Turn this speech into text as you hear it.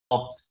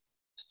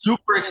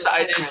Super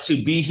excited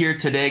to be here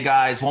today,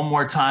 guys. One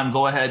more time,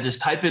 go ahead, just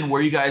type in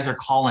where you guys are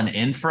calling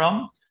in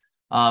from.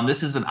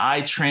 This is an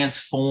I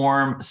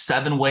Transform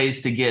 7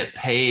 Ways to Get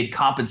Paid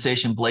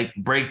compensation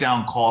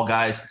breakdown call,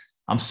 guys.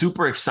 I'm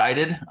super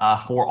excited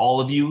for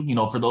all of you.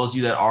 For those of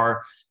you that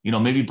are,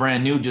 maybe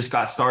brand new, just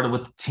got started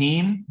with the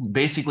team.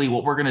 Basically,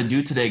 what we're going to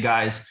do today,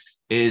 guys,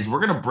 is we're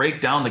going to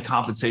break down the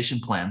compensation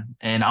plan.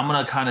 And I'm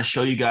going to kind of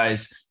show you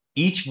guys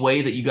each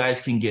way that you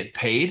guys can get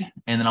paid.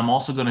 And then I'm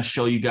also going to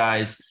show you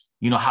guys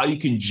how you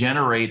can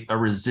generate a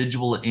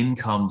residual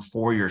income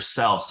for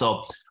yourself.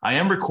 So I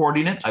am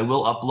recording it. I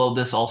will upload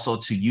this also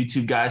to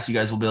YouTube, guys. You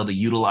guys will be able to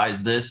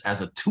utilize this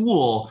as a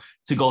tool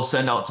to go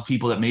send out to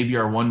people that maybe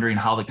are wondering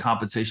how the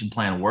compensation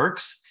plan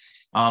works.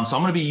 So I'm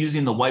going to be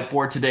using the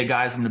whiteboard today,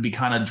 guys. I'm going to be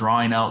kind of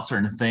drawing out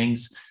certain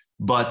things.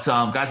 But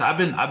guys, I've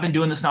been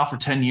doing this now for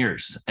 10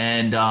 years,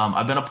 and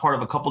I've been a part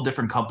of a couple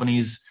different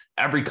companies.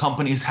 Every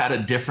company's had a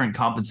different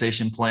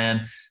compensation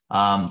plan.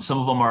 Some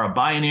of them are a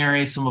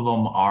binary, some of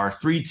them are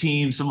 3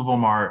 teams, some of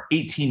them are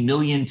 18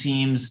 million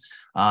teams.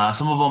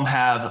 Some of them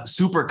have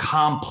super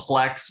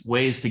complex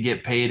ways to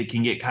get paid. It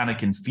can get kind of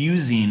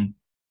confusing.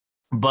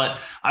 But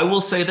I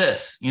will say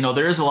this,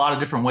 there is a lot of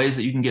different ways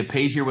that you can get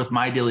paid here with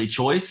My Daily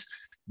Choice,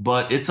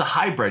 but it's a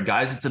hybrid,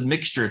 guys. It's a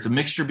mixture. It's a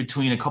mixture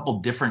between a couple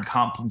different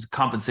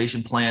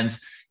compensation plans.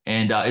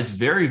 And it's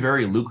very,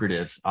 very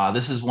lucrative.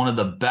 This is one of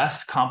the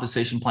best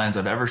compensation plans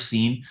I've ever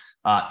seen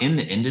in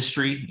the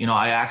industry.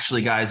 I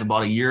actually, guys,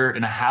 about 1.5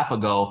 years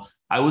ago,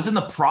 I was in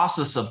the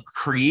process of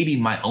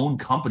creating my own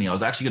company. I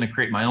was actually going to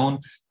create my own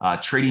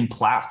trading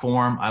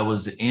platform. I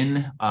was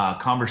in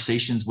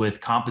conversations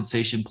with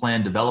compensation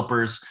plan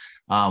developers.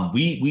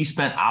 We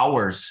spent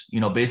hours,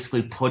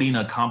 basically putting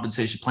a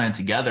compensation plan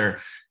together.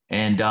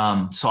 And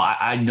so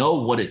I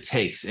know what it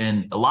takes.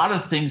 And a lot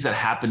of things that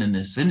happen in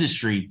this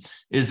industry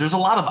is there's a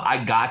lot of I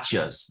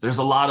gotchas. There's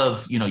a lot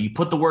of, you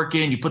put the work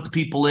in, you put the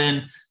people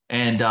in,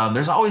 and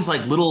there's always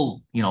like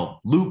little,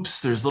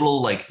 loops. There's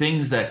little like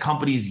things that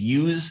companies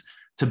use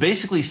to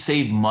basically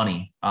save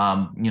money.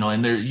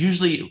 And there's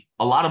usually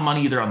a lot of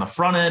money either on the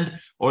front end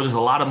or there's a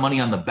lot of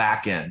money on the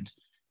back end.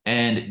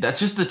 And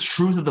that's just the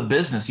truth of the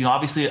business.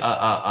 Obviously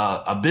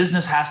a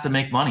business has to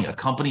make money. A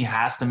company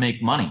has to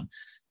make money.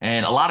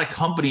 And a lot of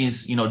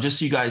companies, just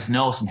so you guys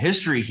know some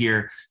history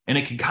here, and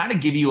it can kind of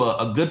give you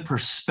a good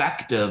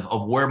perspective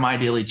of where My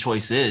Daily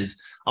Choice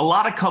is. A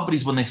lot of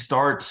companies, when they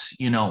start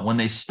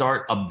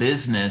a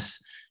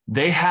business,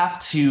 they have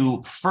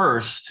to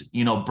first,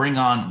 bring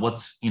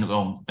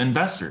on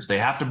investors. They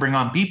have to bring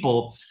on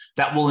people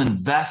that will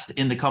invest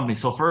in the company.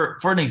 So for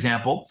an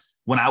example,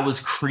 when I was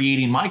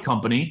creating my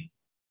company,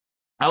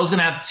 I was going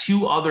to have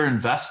 2 other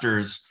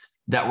investors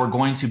that were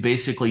going to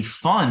basically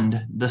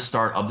fund the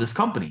start of this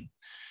company.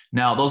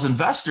 Now, those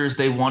investors,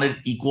 they wanted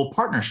equal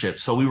partnership.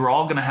 So we were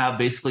all going to have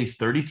basically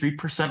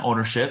 33%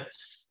 ownership.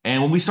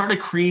 And when we started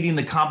creating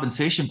the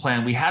compensation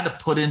plan, we had to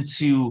put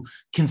into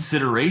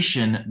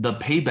consideration the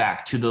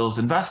payback to those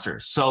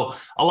investors. So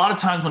a lot of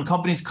times when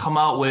companies come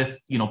out with,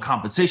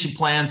 compensation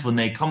plans, when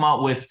they come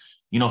out with,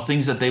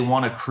 things that they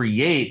want to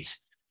create,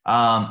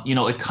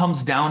 it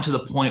comes down to the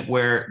point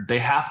where they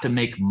have to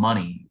make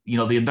money.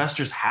 The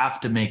investors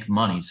have to make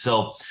money.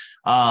 So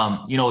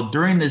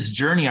during this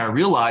journey, I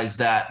realized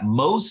that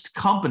most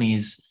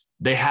companies,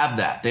 they have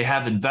that. They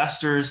have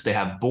investors, they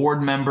have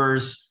board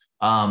members.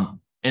 And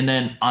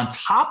then on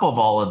top of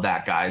all of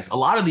that, guys, a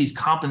lot of these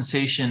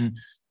compensation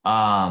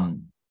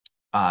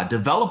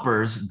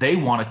developers, they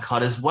want to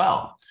cut as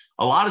well.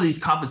 A lot of these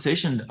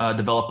compensation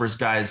developers,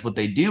 guys, what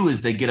they do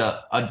is they get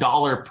a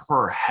dollar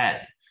per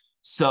head.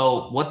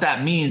 So what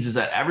that means is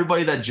that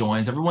everybody that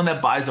joins, everyone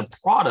that buys a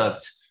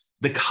product,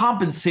 the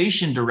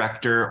compensation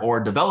director or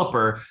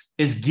developer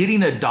is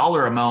getting a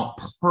dollar amount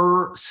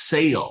per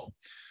sale.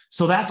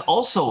 So that's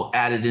also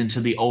added into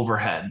the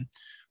overhead.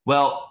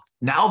 Well,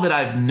 now that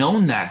I've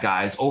known that,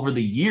 guys, over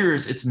the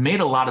years, it's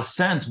made a lot of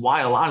sense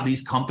why a lot of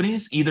these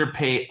companies either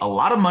pay a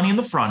lot of money in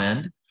the front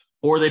end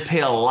or they pay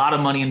a lot of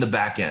money in the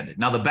back end.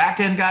 Now, the back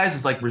end, guys,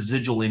 is like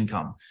residual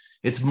income.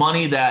 It's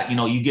money that,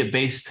 you get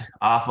based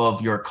off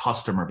of your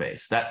customer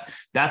base.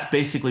 That's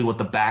basically what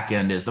the back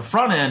end is. The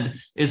front end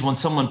is when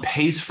someone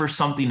pays for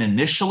something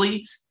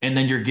initially, and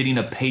then you're getting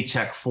a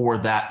paycheck for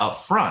that up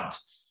front.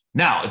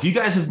 Now, if you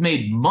guys have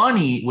made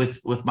money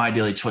with My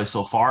Daily Choice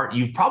so far,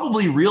 you've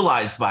probably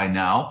realized by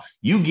now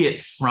you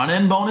get front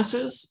end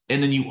bonuses,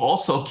 and then you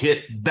also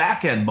get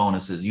back end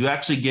bonuses. You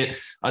actually get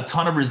a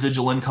ton of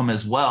residual income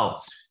as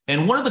well.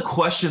 And one of the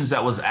questions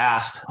that was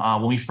asked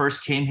when we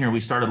first came here, we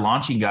started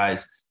launching,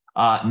 guys,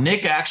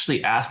 Nick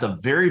actually asked a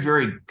very,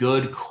 very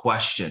good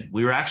question.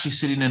 We were actually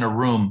sitting in a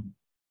room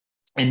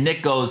and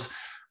Nick goes,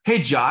 "Hey,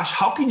 Josh,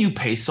 how can you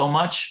pay so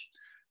much?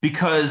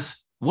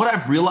 Because what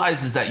I've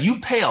realized is that you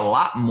pay a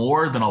lot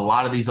more than a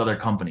lot of these other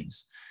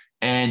companies.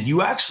 And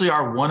you actually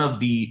are one of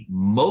the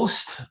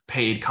most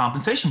paid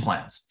compensation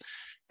plans."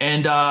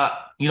 And,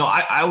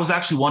 I was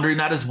actually wondering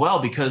that as well,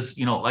 because,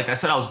 like I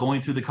said, I was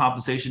going through the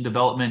compensation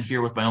development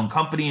here with my own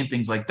company and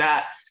things like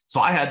that. So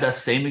I had that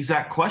same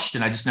exact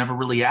question. I just never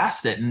really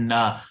asked it. And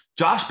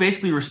Josh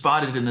basically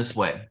responded in this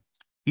way.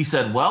 He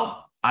said,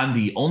 well, I'm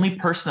the only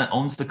person that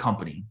owns the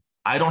company.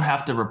 I don't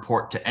have to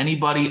report to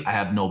anybody. I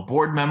have no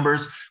board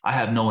members. I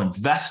have no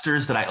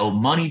investors that I owe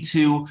money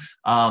to.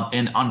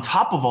 And on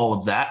top of all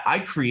of that, I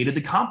created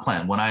the comp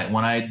plan when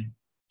I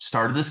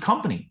started this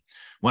company.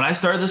 When I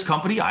started this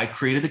company, I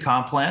created the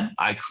comp plan.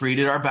 I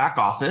created our back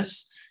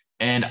office,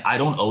 and I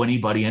don't owe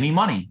anybody any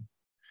money.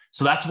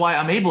 So that's why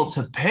I'm able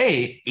to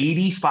pay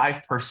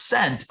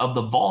 85% of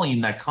the volume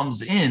that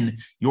comes in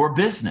your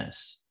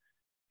business.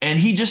 And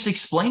he just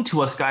explained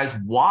to us, guys,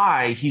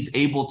 why he's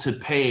able to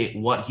pay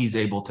what he's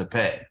able to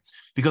pay.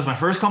 Because my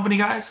first company,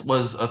 guys,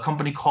 was a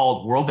company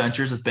called World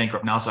Ventures. It's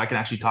bankrupt now, so I can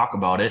actually talk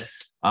about it.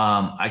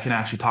 I can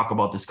actually talk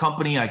about this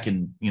company. I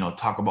can,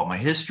 talk about my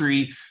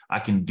history. I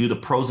can do the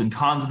pros and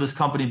cons of this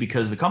company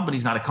because the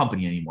company's not a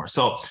company anymore.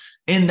 So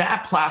in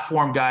that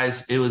platform,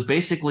 guys, it was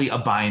basically a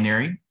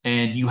binary,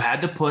 and you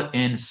had to put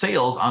in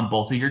sales on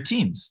both of your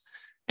teams.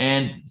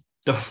 And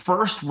the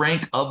first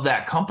rank of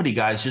that company,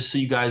 guys, just so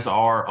you guys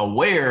are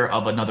aware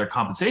of another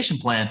compensation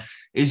plan,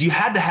 is you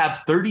had to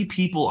have 30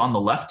 people on the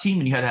left team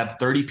and you had to have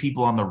 30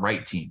 people on the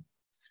right team.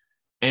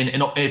 And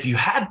if you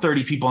had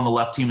 30 people on the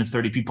left team and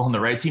 30 people on the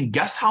right team,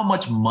 guess how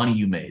much money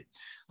you made?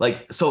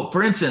 So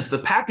for instance, the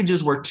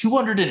packages were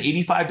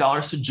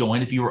 $285 to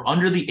join if you were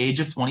under the age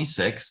of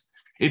 26.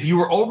 If you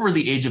were over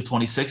the age of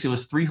 26, it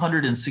was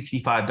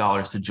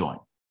 $365 to join.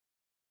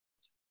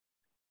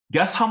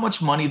 Guess how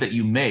much money that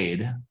you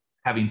made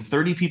having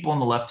 30 people on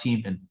the left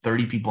team and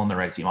 30 people on the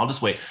right team? I'll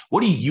just wait.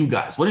 What do you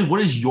guys,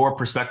 what is your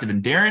perspective?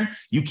 And Darren,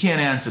 you can't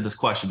answer this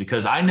question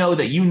because I know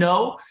that you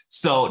know,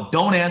 so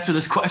don't answer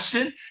this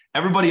question.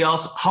 Everybody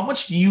else, how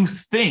much do you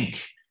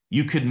think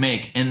you could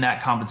make in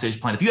that compensation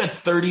plan? If you had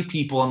 30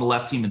 people on the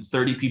left team and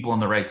 30 people on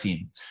the right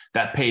team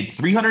that paid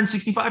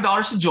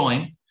 $365 to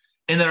join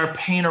and that are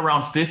paying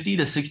around $50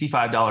 to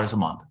 $65 a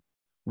month,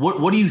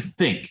 what do you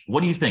think?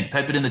 What do you think?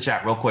 Type it in the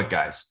chat real quick,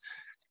 guys.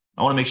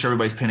 I want to make sure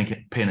everybody's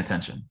paying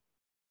attention.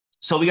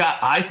 So we got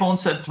iPhone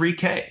said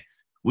 3K.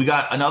 We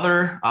got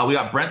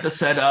Brent that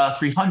said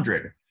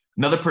 300.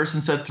 Another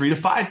person said 3 to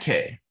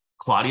 5K.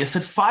 Claudia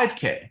said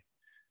 5K.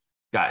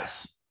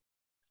 Guys,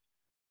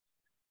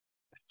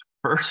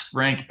 first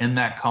rank in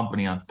that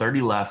company on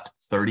 30 left,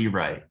 30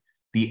 right.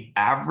 The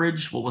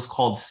average, what was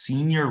called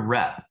senior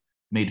rep,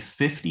 made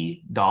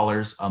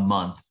 $50 a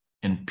month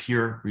in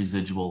pure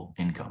residual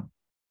income.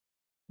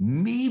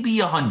 Maybe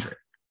 100.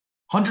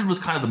 100 was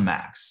kind of the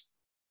max.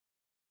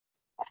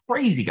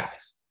 Crazy,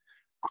 guys.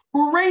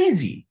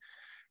 Crazy.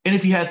 And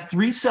if you had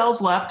 3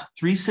 sales left,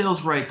 3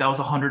 sales right, that was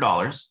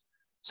 $100.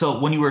 So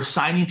when you were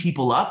signing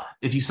people up,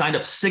 if you signed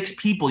up 6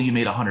 people, you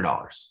made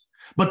 $100.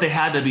 But they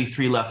had to be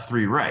 3 left,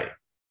 3 right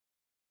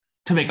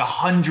to make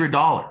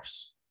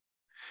 $100.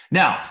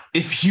 Now,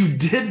 if you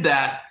did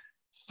that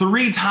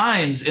 3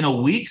 times in a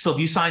week, so if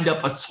you signed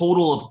up a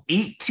total of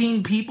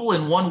 18 people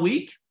in 1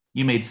 week,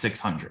 you made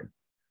 $600.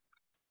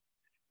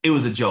 It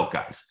was a joke,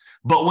 guys.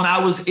 But when I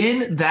was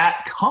in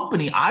that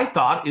company, I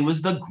thought it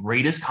was the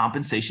greatest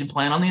compensation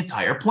plan on the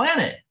entire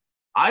planet.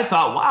 I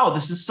thought, wow,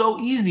 this is so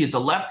easy. It's a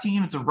left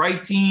team. It's a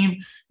right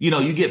team.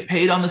 You get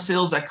paid on the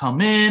sales that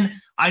come in.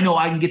 I know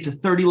I can get to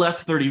 30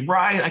 left, 30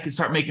 right. I can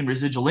start making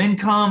residual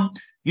income.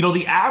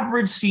 The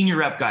average senior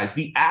rep, guys,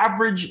 the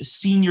average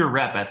senior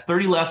rep at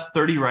 30 left,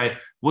 30 right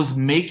was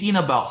making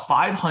about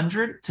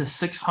 $500 to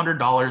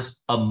 $600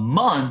 a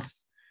month.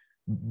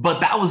 But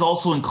that was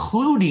also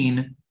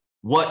including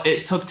what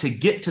it took to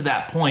get to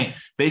that point,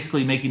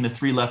 basically making the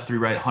 3 left, 3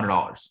 right,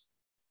 $100.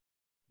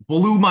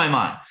 Blew my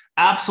mind.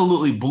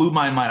 Absolutely blew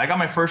my mind. I got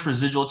my first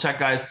residual check,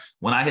 guys.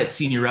 When I hit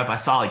senior rep, I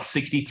saw like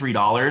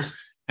 $63.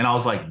 And I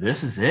was like,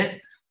 this is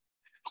it?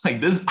 Like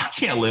this, I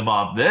can't live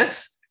off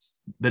this.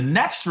 The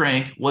next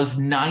rank was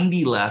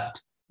 90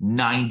 left,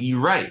 90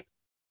 right.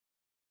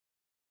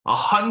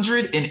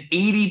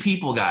 180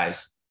 people,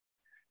 guys.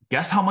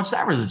 Guess how much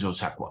that residual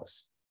check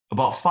was?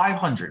 About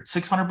 $500,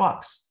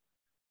 $600.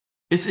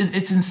 It's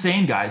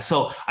insane, guys.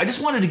 So I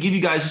just wanted to give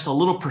you guys just a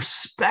little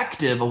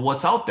perspective of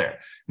what's out there.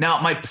 Now,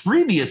 my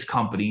previous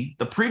company,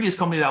 the previous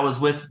company that I was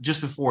with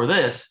just before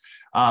this,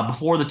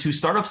 before the 2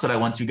 startups that I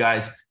went to,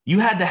 guys, you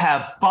had to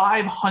have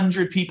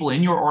 500 people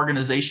in your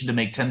organization to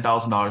make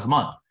 $10,000 a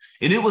month.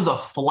 And it was a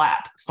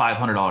flat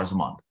 $500 a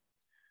month.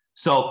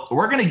 So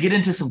we're going to get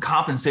into some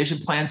compensation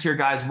plans here,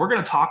 guys. We're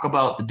going to talk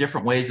about the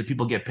different ways that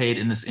people get paid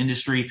in this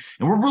industry.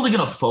 And we're really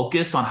going to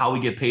focus on how we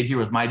get paid here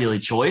with My Daily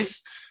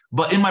Choice.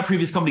 But in my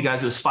previous company,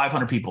 guys, it was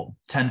 500 people,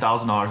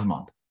 $10,000 a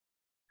month.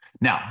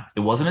 Now,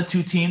 it wasn't a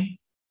 2-team.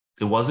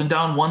 It wasn't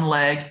down one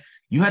leg.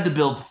 You had to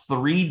build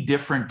 3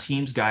 different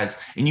teams, guys,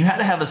 and you had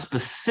to have a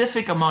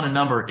specific amount of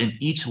number in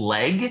each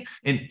leg,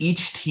 in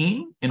each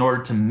team, in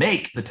order to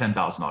make the $10,000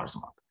 a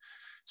month.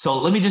 So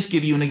let me just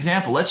give you an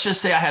example. Let's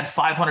just say I had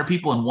 500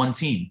 people in one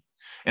team,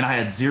 and I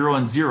had 0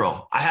 and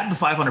 0. I had the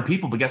 500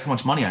 people, but guess how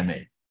much money I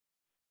made?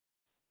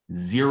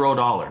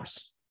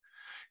 $0.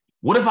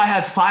 What if I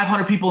had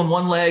 500 people in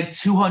one leg,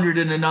 200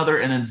 in another,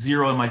 and then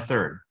 0 in my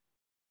third?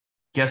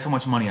 Guess how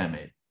much money I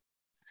made?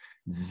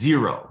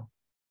 Zero.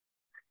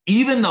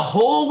 Even the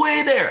whole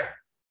way there,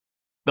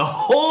 the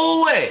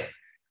whole way.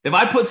 If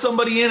I put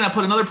somebody in, I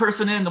put another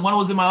person in, the one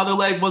was in my other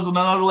leg, was in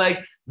another leg,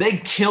 they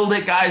killed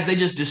it, guys. They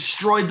just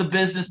destroyed the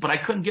business, but I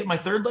couldn't get my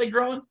third leg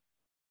growing.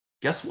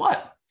 Guess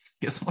what?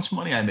 Guess how much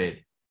money I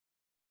made?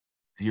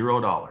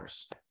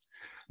 $0.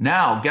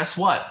 Now, guess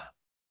what?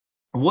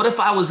 What if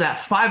I was at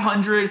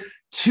 500,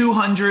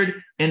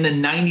 200, and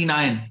then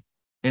 99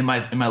 in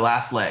my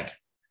last leg?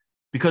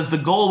 Because the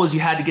goal was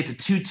you had to get to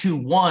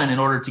 221 in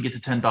order to get to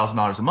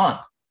 $10,000 a month.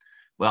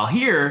 Well,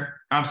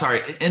 here, I'm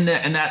sorry, in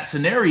that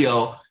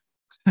scenario,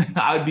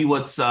 I would be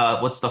what's the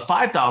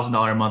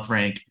 $5,000 a month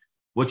rank,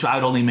 which I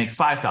would only make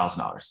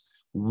 $5,000.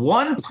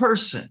 One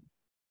person,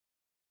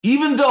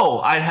 even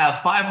though I'd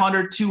have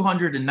 500,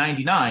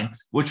 299,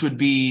 which would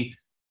be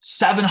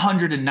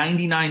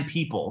 799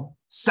 people,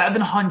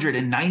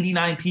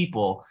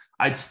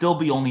 I'd still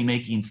be only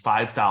making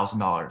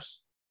 $5,000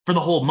 for the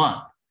whole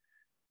month.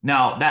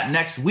 Now, that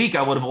next week,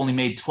 I would have only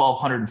made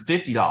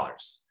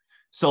 $1,250.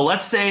 So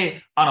let's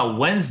say on a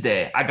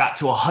Wednesday, I got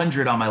to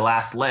 100 on my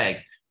last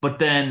leg, but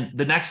then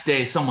the next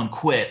day someone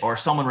quit or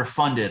someone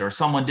refunded or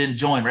someone didn't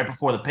join right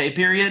before the pay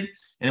period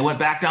and it went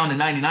back down to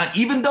 99.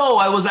 Even though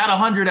I was at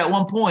 100 at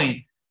one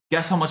point,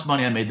 guess how much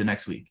money I made the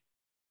next week?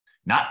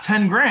 Not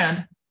 10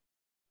 grand,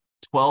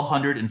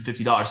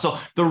 $1,250. So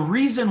the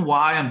reason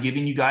why I'm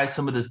giving you guys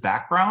some of this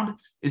background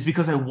is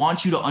because I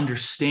want you to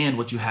understand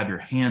what you have your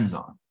hands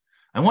on.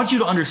 I want you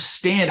to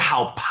understand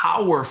how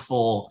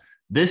powerful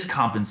this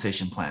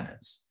compensation plan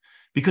is,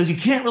 because you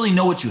can't really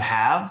know what you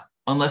have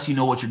unless you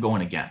know what you're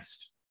going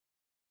against.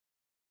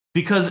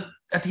 Because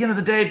at the end of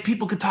the day,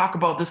 people could talk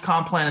about this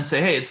comp plan and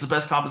say, hey, it's the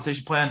best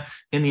compensation plan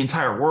in the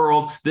entire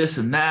world, this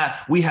and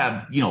that. We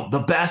have,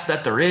 the best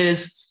that there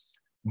is.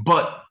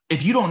 But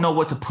if you don't know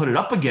what to put it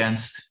up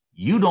against,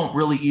 you don't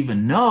really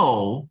even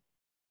know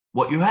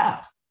what you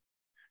have.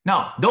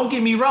 Now, don't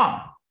get me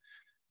wrong.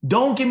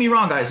 Don't get me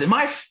wrong, guys. In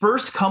my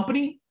first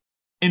company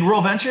in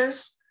Rural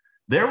Ventures,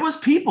 there was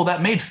people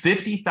that made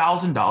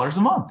 $50,000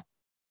 a month.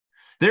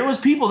 There was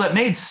people that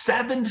made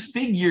 7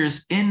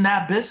 figures in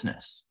that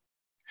business.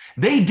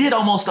 They did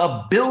almost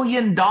 $1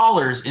 billion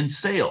in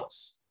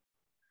sales.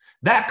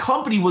 That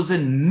company was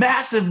in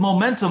massive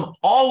momentum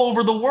all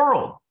over the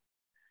world.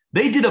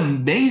 They did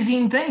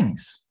amazing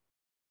things.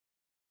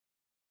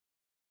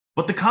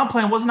 But the comp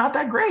plan was not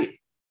that great.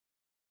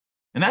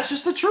 And that's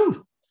just the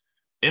truth.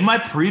 In my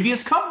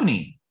previous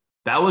company,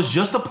 that I was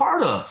just a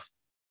part of,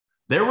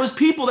 there was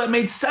people that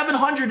made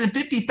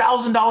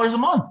 $750,000 a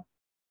month.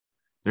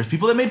 There's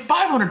people that made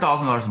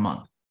 $500,000 a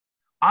month.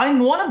 I'm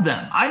one of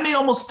them. I made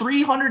almost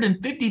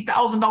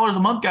 $350,000 a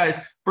month, guys,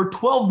 for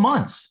 12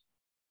 months.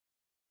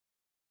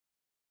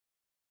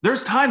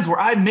 There's times where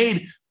I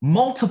made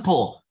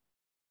multiple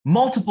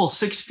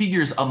 6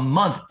 figures a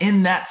month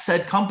in that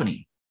said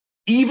company,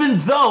 even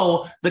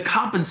though the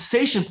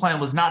compensation plan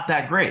was not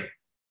that great.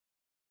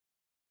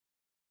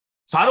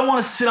 So I don't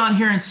want to sit on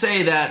here and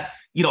say that,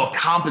 a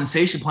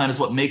compensation plan is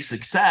what makes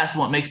success,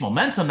 what makes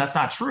momentum. That's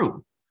not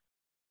true.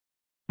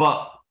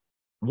 But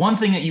one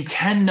thing that you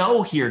can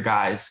know here,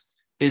 guys,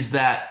 is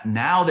that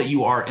now that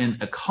you are in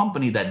a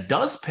company that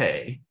does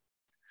pay,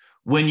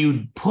 when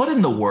you put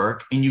in the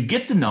work and you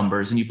get the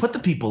numbers and you put the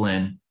people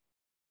in,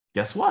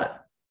 guess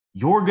what?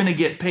 You're going to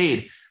get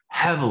paid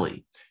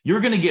heavily. You're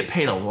going to get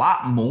paid a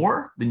lot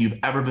more than you've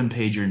ever been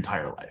paid your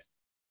entire life.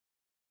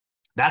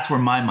 That's where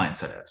my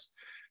mindset is.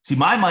 See,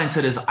 my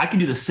mindset is I can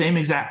do the same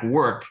exact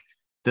work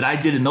that I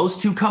did in those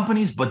 2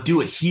 companies, but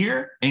do it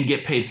here and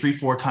get paid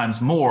 3-4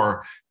 times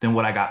more than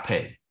what I got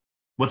paid,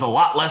 with a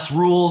lot less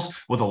rules,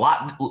 with a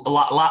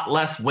lot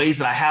less ways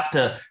that I have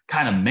to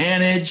kind of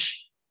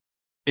manage.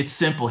 It's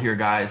simple here,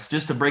 guys.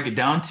 Just to break it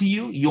down to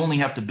you, you only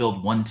have to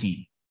build one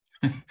team.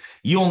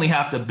 You only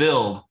have to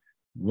build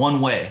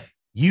one way.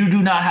 You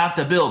do not have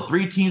to build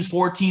 3 teams,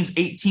 4 teams,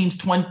 8 teams,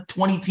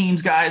 20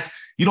 teams, guys.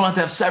 You don't have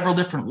to have several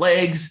different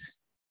legs.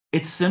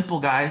 It's simple,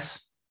 guys.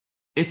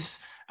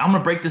 I'm going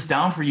to break this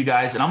down for you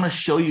guys, and I'm going to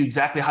show you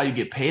exactly how you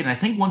get paid. And I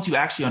think once you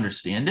actually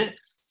understand it,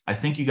 I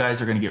think you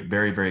guys are going to get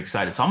very, very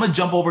excited. So I'm going to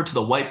jump over to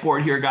the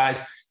whiteboard here,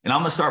 guys, and I'm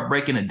going to start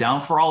breaking it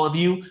down for all of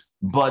you.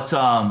 But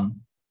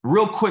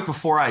real quick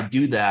before I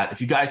do that,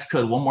 if you guys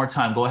could, one more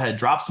time, go ahead,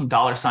 drop some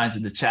 $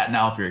 in the chat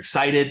now if you're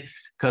excited,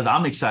 because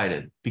I'm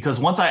excited. Because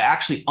once I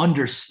actually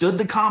understood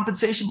the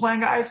compensation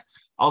plan, guys,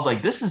 I was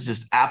like, this is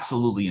just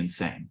absolutely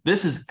insane.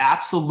 This is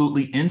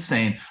absolutely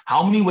insane.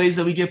 How many ways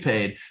that we get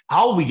paid,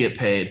 how we get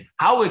paid,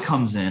 how it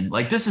comes in.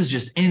 Like, this is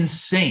just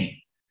insane.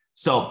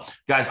 So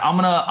guys, I'm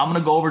gonna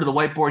go over to the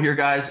whiteboard here,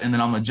 guys, and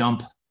then I'm gonna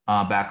jump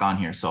back on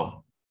here.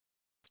 So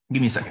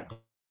give me a second.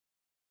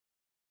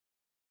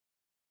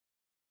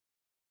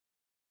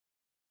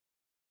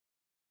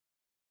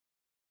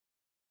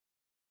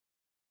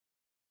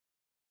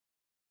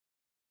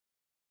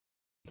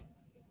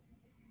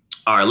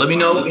 All right, let me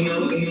know.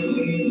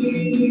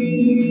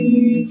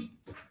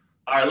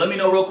 All right, let me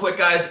know real quick,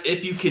 guys.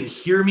 If you can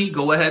hear me,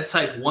 go ahead,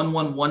 type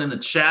 111 in the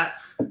chat.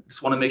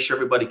 Just want to make sure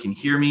everybody can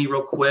hear me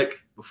real quick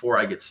before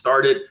I get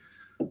started.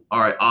 All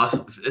right,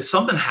 awesome. If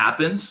something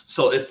happens,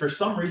 so if for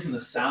some reason the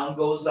sound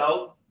goes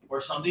out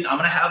or something, I'm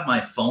gonna have my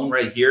phone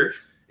right here.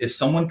 If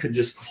someone could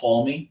just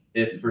call me,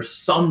 if for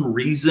some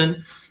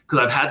reason, because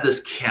I've had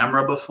this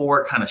camera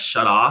before kind of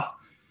shut off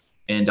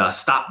and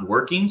stop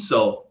working.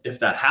 So if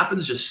that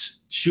happens, just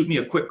shoot me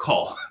a quick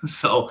call.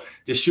 So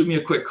just shoot me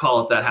a quick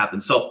call if that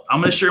happens. So I'm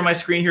gonna share my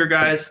screen here,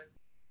 guys,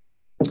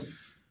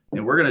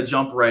 and we're gonna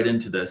jump right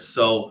into this.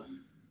 So,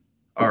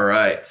 all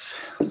right,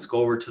 let's go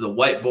over to the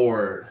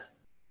whiteboard.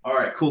 All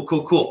right,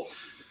 cool.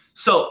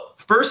 So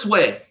first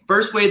way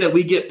that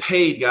we get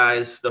paid,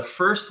 guys, the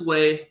first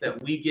way that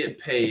we get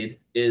paid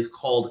is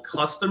called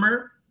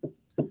customer.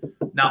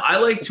 Now I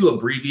like to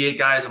abbreviate,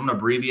 guys. I'm gonna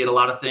abbreviate a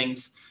lot of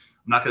things.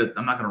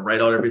 I'm not gonna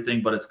write out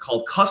everything, but it's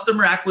called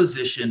customer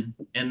acquisition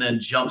and then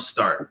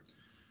jumpstart.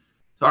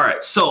 All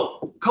right,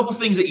 so a couple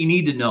things that you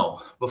need to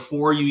know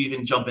before you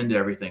even jump into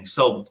everything.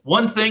 So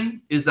one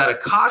thing is that a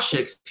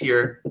Koshix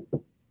here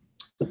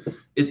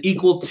is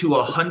equal to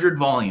 100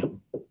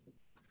 volume.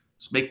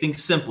 Let's make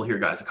things simple here,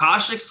 guys. A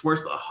Koshix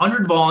worth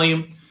 100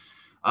 volume.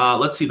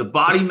 Let's see, the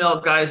body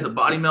melt, guys, the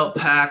body melt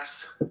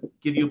packs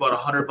give you about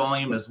 100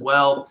 volume as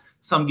well.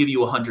 Some give you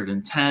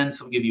 110,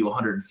 some give you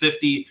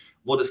 150.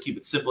 We'll just keep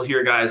it simple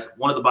here, guys.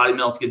 One of the body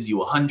melts gives you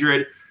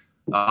 100.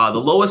 The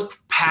lowest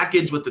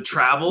package with the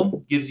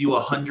travel gives you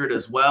 100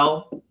 as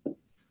well.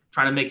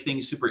 Trying to make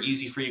things super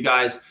easy for you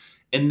guys.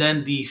 And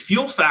then the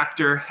fuel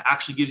factor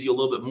actually gives you a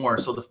little bit more.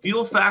 So the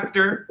fuel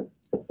factor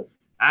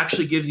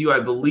actually gives you, I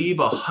believe,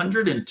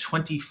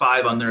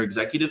 125 on their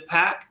executive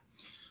pack.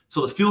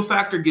 So the fuel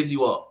factor gives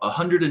you a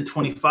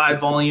 125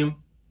 volume.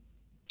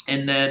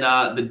 And then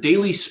the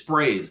daily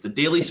sprays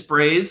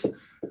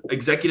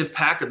executive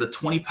pack or the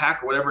 20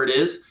 pack or whatever it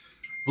is,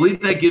 I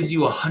believe that gives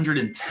you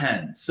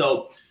 110.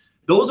 So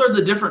those are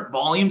the different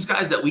volumes,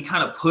 guys, that we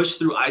kind of push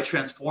through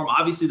iTransform.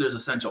 Obviously, there's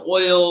essential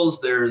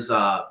oils, there's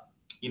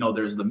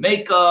there's the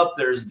makeup,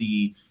 there's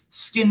the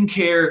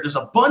skincare, there's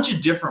a bunch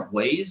of different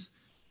ways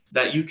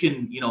that you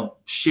can,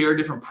 share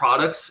different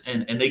products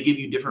and they give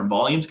you different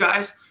volumes,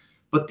 guys.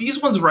 But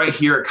these ones right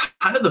here are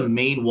kind of the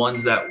main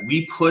ones that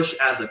we push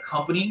as a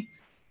company,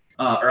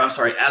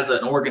 as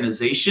an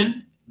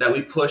organization that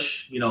we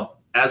push,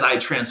 as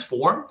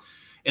iTransform.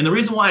 And the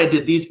reason why I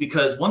did these,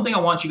 because one thing I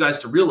want you guys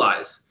to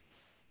realize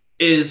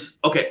is,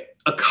 okay,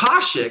 a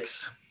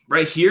Koshix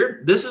right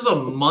here, this is a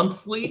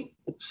monthly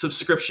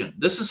subscription.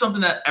 This is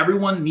something that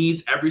everyone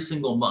needs every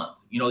single month.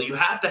 You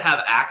have to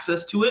have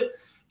access to it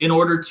in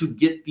order to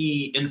get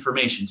the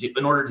information,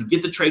 in order to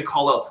get the trade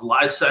callouts, the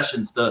live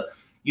sessions, the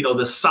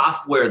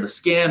software, the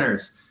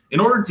scanners. In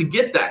order to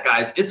get that,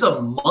 guys, it's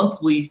a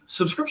monthly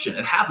subscription.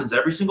 It happens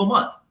every single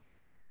month.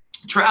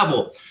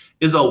 Travel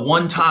is a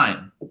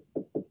one-time,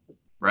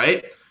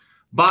 right?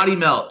 Body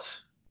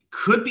melt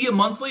could be a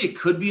monthly, it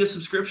could be a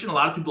subscription. A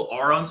lot of people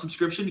are on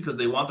subscription because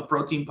they want the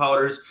protein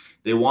powders,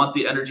 they want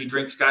the energy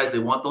drinks, guys, they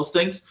want those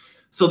things.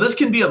 So this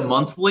can be a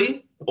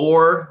monthly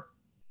or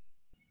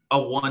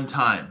a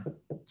one-time.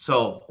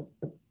 So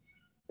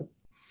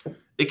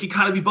it can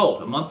kind of be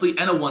both, a monthly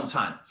and a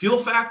one-time.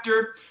 Fuel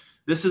factor,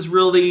 this is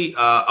really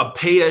a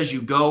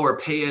pay-as-you-go or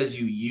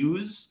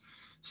pay-as-you-use.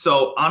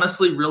 So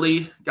honestly,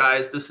 really,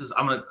 guys,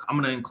 I'm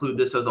gonna include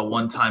this as a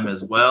one-time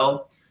as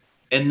well.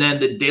 And then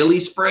the daily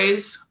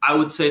sprays, I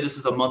would say this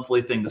is a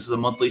monthly thing. This is a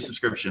monthly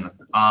subscription.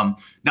 Now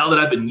that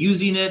I've been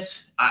using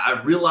it,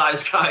 I've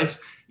realized, guys,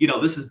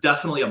 this is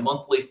definitely a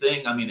monthly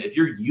thing. I mean, if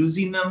you're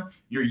using them,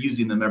 you're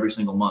using them every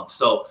single month.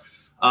 So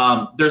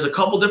there's a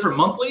couple different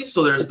monthlies.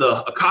 So there's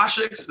the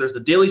Koshix, there's the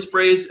daily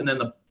sprays, and then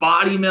the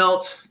body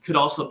melt could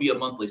also be a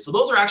monthly. So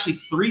those are actually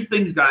three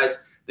things, guys,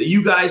 that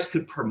you guys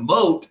could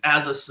promote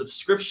as a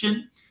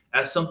subscription,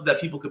 as something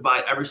that people could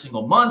buy every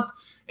single month.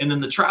 And then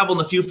the travel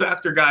and the fuel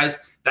factor, guys,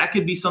 that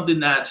could be something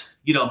that,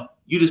 you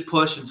just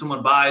push and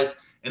someone buys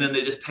and then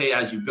they just pay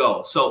as you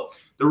go. So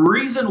the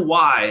reason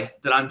why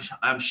that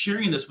I'm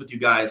sharing this with you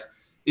guys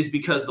is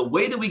because the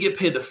way that we get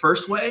paid the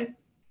first way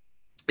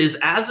is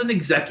as an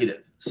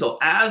executive. So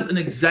as an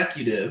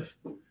executive,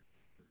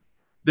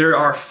 there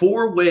are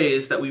 4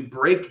 ways that we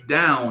break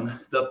down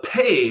the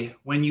pay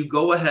when you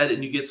go ahead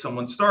and you get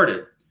someone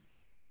started.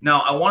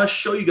 Now, I want to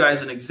show you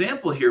guys an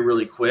example here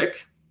really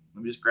quick.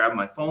 Let me just grab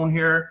my phone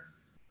here.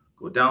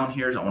 Go down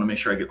here. I want to make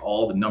sure I get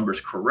all the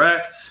numbers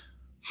correct.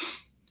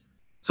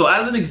 So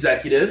as an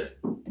executive,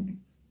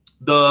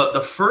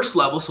 the first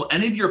level, so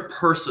any of your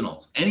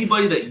personals,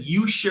 anybody that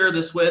you share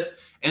this with,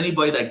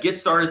 anybody that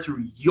gets started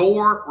through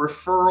your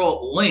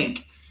referral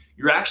link,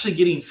 you're actually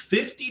getting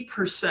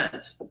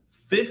 50%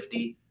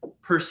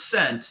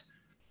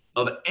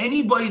 of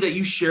anybody that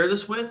you share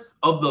this with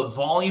of the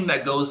volume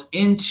that goes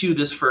into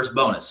this first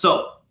bonus.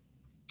 So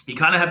you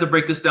kind of have to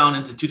break this down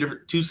into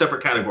two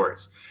separate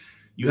categories.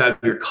 You have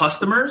your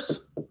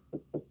customers,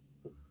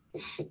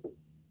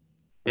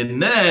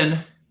 and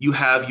then you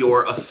have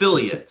your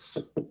affiliates,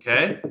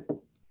 okay?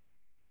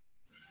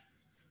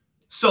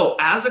 So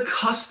as a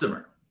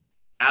customer,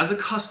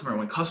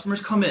 when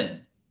customers come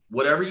in,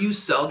 whatever you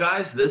sell,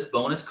 guys, this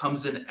bonus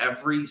comes in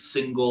every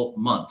single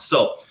month.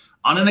 So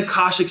on an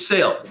Akashic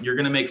sale, you're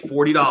gonna make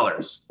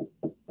 $40.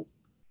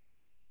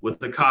 with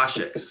the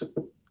Akashics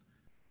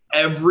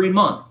every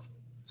month.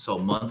 So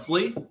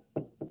monthly,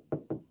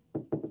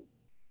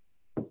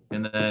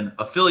 and then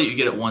affiliate you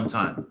get it one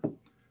time.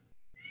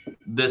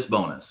 This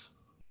bonus.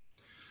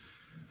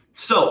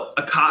 So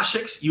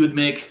Akashics, you would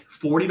make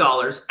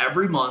 $40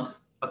 every month.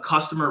 A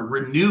customer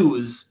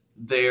renews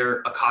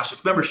their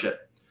Akashics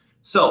membership.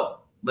 So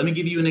let me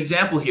give you an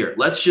example here.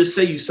 Let's just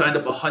say you signed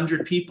up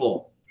 100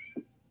 people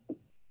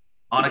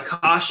on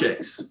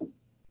Akashics,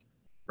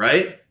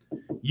 right?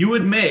 You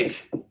would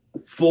make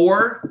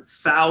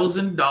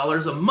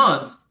 $4,000 a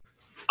month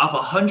off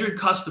 100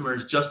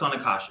 customers just on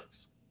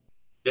Akashics,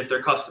 if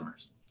they're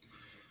customers.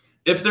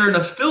 If they're an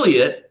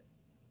affiliate,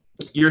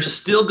 you're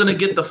still going to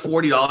get the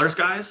 $40,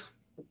 guys,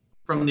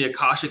 from the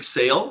Akashic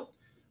sale,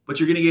 but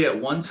you're going to get it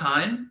one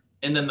time,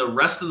 and then the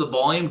rest of the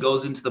volume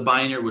goes into the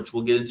binary, which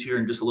we'll get into here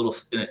in just a little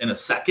in a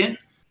second.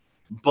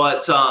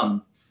 But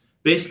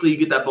basically, you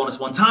get that bonus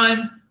one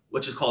time,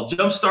 which is called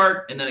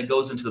Jumpstart, and then it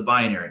goes into the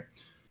binary.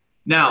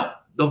 Now,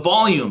 the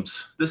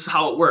volumes, this is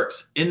how it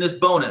works. In this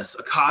bonus,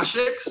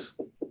 Akashics,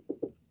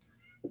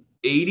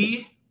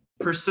 80%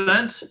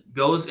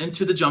 goes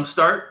into the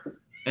Jumpstart,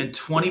 and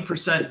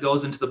 20%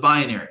 goes into the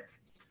binary.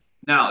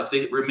 Now, if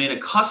they remain a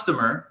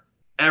customer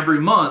every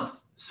month,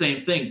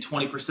 same thing,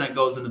 20%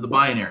 goes into the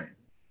binary,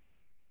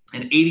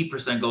 and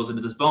 80% goes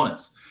into this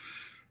bonus.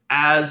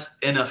 As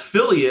an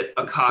affiliate,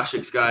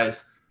 Akashics,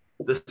 guys,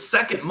 the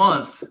second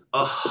month,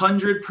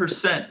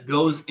 100%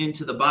 goes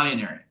into the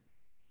binary,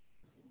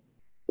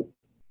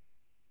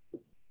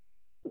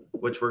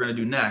 which we're going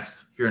to do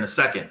next here in a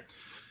second.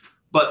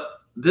 But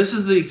this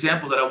is the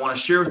example that I want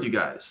to share with you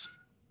guys.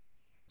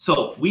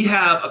 So we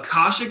have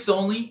Akashics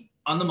only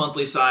on the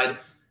monthly side,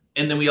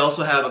 and then we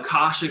also have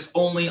Akashics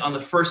only on the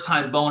first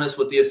time bonus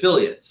with the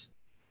affiliates.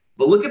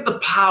 But look at the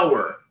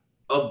power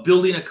of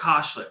building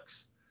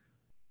Akashics.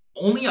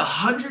 Only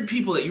 100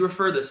 people that you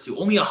refer this to,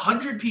 only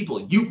 100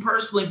 people you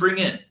personally bring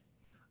in.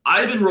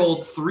 I've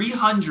enrolled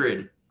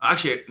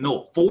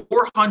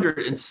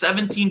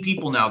 417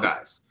 people now,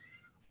 guys.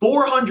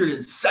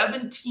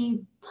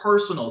 417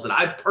 personals that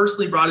I've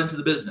personally brought into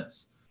the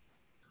business.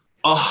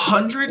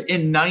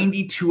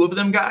 192 of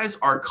them, guys,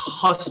 are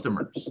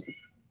customers.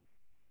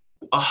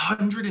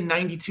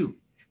 192.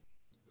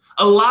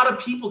 A lot of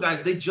people,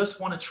 guys, they just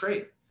want to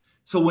trade.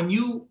 So when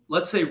you,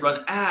 let's say,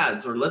 run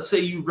ads, or let's say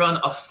you run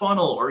a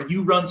funnel, or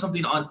you run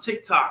something on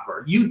TikTok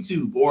or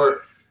YouTube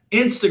or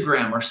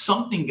Instagram or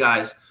something,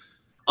 guys,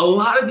 a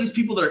lot of these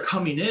people that are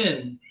coming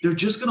in, they're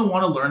just going to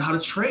want to learn how to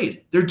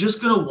trade. They're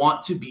just going to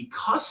want to be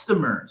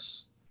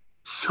customers.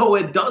 So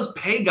it does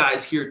pay,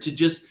 guys, here to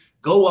just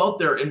go out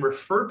there and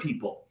refer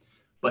people.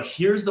 But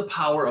here's the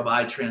power of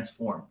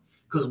iTransform.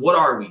 Because what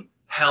are we?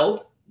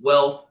 Health,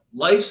 wealth,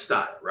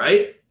 lifestyle,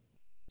 right?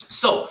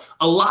 So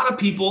a lot of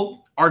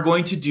people are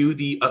going to do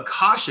the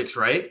Akashics,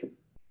 right?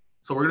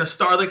 So we're going to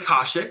star the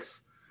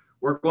Akashics.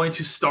 We're going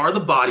to star the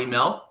body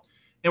melt,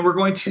 and we're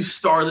going to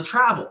star the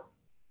travel.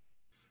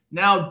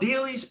 Now,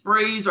 daily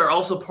sprays are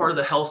also part of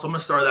the health, so I'm going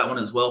to star that one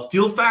as well.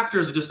 Fuel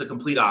factors are just a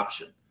complete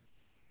option.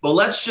 But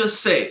let's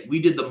just say we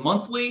did the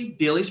monthly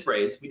daily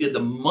sprays, we did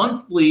the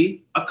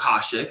monthly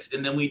Akashics,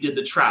 and then we did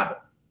the travel.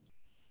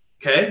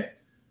 Okay?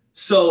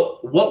 So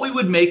what we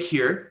would make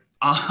here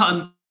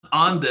on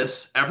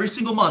this every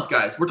single month,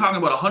 guys, we're talking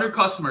about 100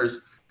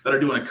 customers that are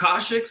doing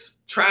Akashics,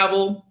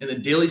 travel, and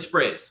then daily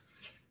sprays.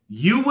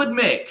 You would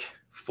make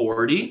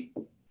 40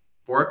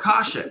 for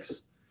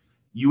Akashics.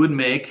 You would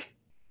make,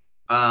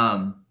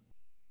 let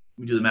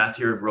me do the math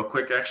here real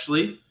quick,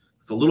 actually.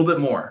 It's a little bit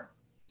more.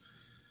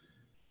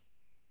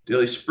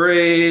 Daily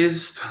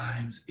sprays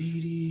times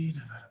 80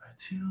 divided by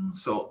 2.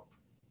 So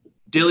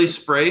daily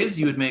sprays,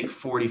 you would make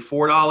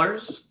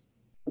 $44.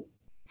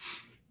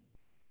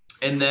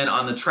 And then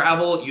on the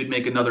travel, you'd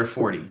make another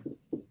 40,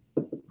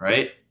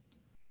 right?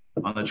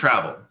 On the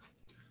travel.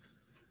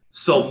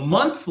 So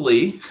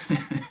monthly,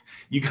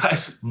 you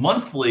guys,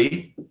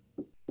 monthly,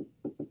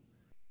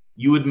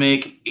 you would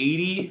make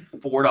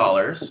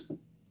 $84.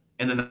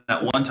 And then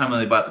that one time when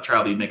they bought the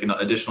travel, you'd make an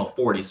additional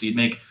 40. So you'd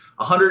make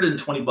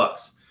 120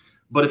 bucks.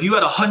 But if you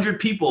had 100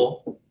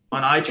 people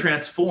on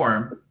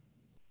iTransform,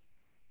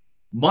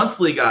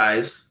 monthly,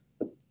 guys,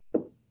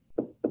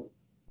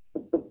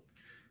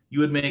 you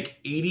would make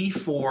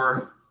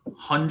 $8,400.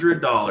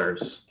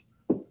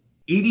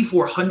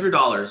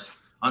 $8,400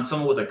 on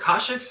someone with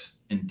Akashics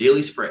and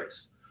daily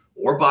sprays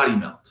or body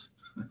melt.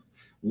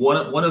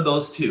 One of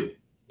those two.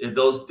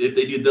 If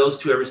they do those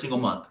two every single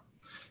month.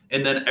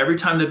 And then every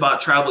time they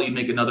bought travel, you'd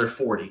make another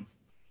 40.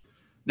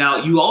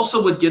 Now, you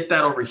also would get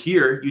that over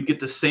here. You'd get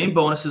the same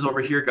bonuses over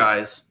here,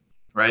 guys,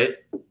 right?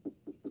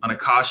 On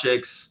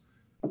Akashics,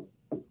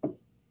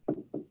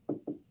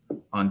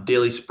 on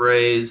daily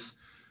sprays,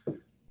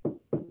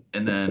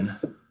 and then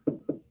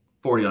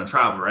 40 on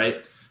travel, right?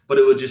 But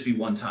it would just be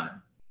one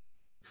time.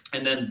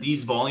 And then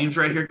these volumes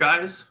right here,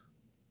 guys,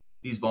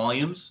 these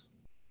volumes,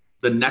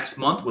 the next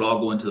month would all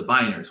go into the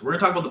binary. So we're going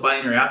to talk about the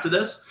binary after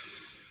this,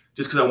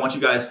 just because I want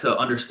you guys to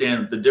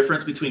understand the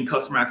difference between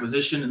customer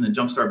acquisition and the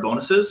Jumpstart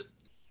bonuses.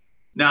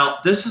 Now,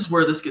 this is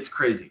where this gets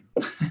crazy.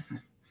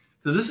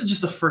 because this is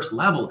just the first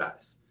level,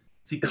 guys.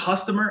 See,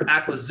 customer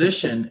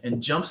acquisition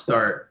and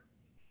Jumpstart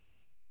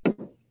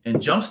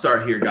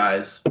here,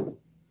 guys,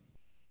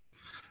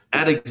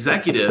 at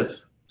executive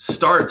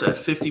starts at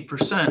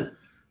 50%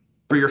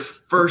 for your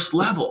first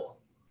level,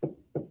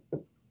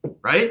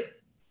 right?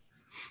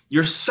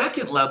 Your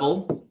second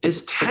level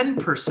is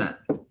 10%.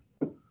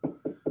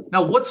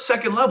 Now, what's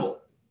second level?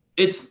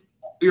 It's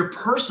your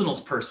personal.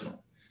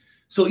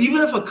 So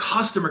even if a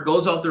customer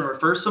goes out there and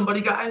refers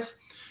somebody, guys,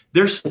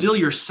 they're still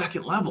your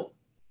second level.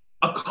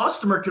 A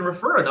customer can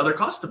refer another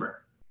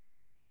customer.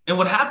 And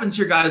what happens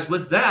here, guys,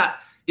 with that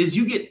is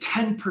you get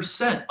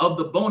 10% of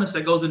the bonus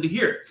that goes into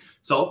here.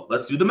 So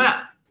let's do the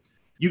math.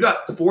 You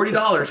got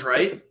 $40,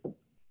 right,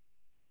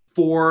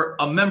 for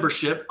a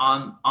membership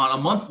on a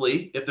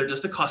monthly if they're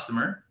just a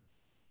customer.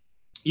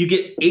 You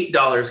get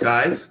 $8,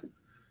 guys,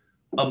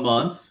 a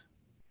month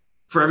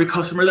for every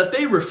customer that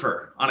they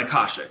refer on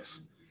Akashics.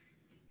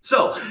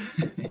 So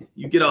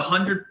you get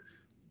 100.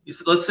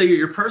 Let's say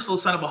your personal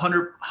sign up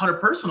 100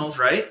 personals,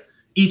 right?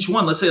 Each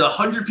one, let's say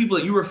 100 people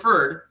that you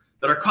referred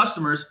that are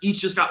customers, each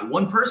just got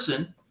one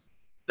person.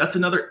 That's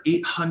another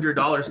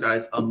 $800,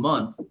 guys, a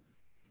month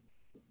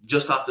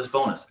just off this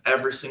bonus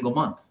every single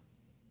month.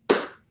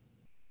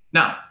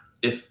 Now,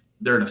 if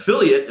they're an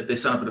affiliate, if they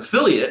sign up an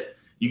affiliate,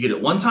 you get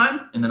it one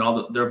time, and then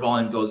their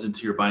volume goes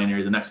into your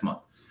binary the next month.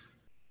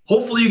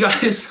 Hopefully, you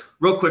guys,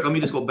 real quick, let me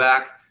just go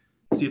back,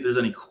 see if there's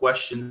any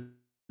questions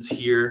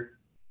here.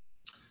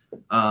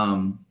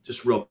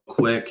 Just real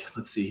quick,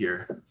 let's see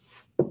here.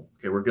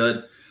 Okay, we're good.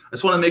 I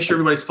just want to make sure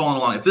everybody's following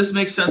along. If this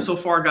makes sense so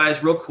far,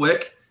 guys, real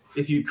quick,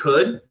 if you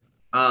could,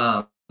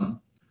 type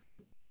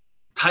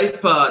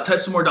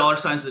some more dollar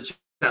signs in the chat.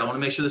 I want to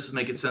make sure this is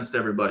making sense to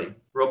everybody.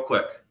 Real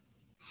quick.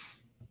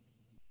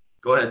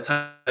 Go ahead,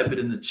 type it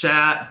in the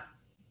chat.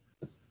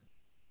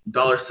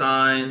 Dollar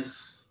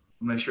signs.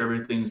 Make sure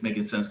everything's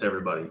making sense to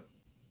everybody.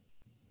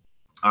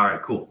 All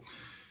right, cool.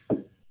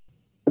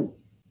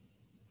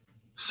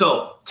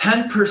 So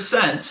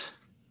 10%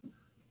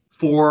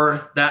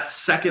 for that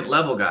second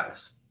level,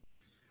 guys.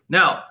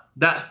 Now,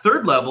 that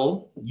third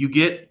level, you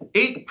get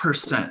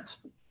 8%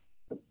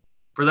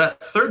 for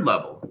that third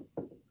level.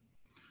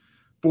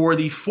 For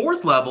the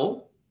fourth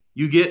level,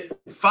 you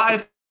get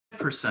 5%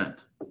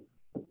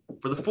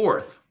 for the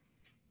fourth.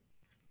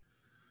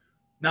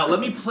 Now,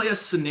 let me play a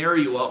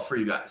scenario out for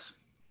you guys.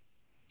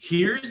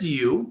 Here's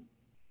you.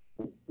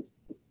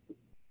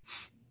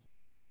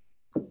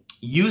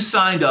 You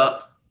signed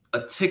up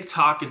a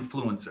TikTok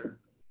influencer,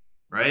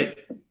 right?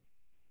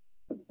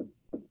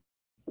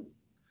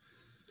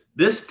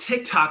 This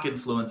TikTok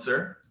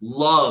influencer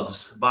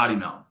loves Body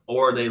Melt,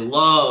 or they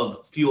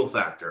love Fuel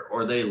Factor,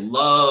 or they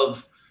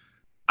love,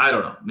 I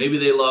don't know, maybe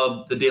they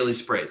love the daily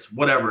sprays,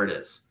 whatever it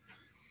is.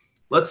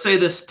 Let's say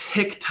this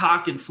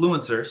TikTok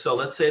influencer, so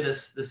let's say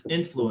this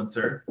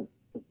influencer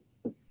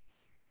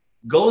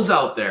goes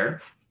out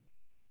there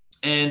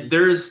and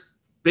there's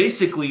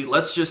basically,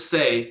 let's just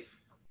say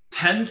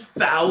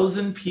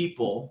 10,000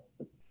 people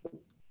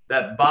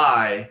that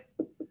buy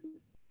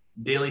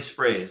daily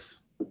sprays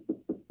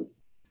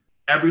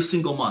every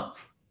single month,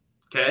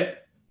 okay?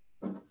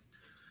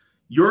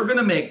 You're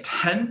gonna make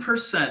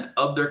 10%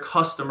 of their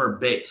customer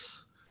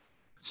base.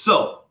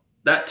 So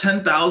that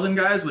 10,000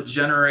 guys would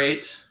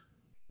generate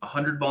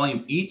 100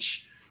 volume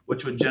each,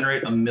 which would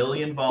generate 1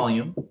 million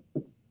volume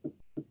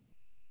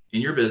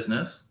in your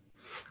business.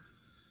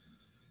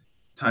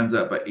 Times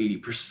that by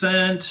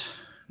 80%,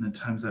 and then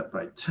times that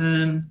by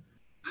 10.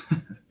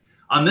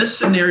 On this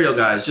scenario,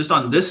 guys, just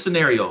on this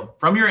scenario,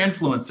 from your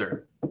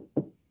influencer,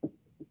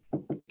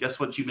 guess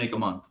what you make a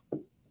month?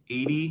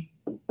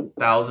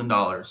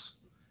 $80,000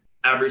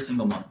 every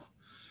single month.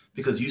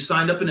 Because you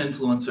signed up an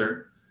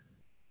influencer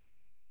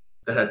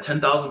that had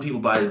 10,000 people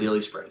buy the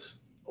daily sprays,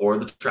 or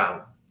the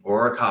travel,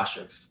 or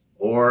Akashics,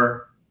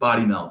 or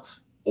Body Melt,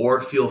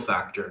 or Fuel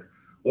Factor,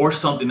 or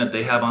something that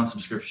they have on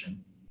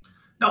subscription.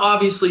 Now,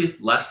 obviously,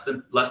 less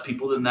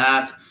people than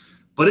that,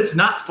 but it's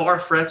not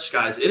far-fetched,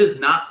 guys. It is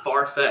not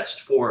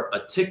far-fetched for a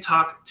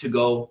TikTok to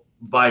go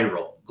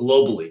viral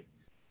globally,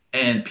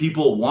 and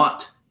people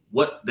want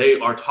what they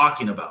are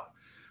talking about.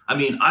 I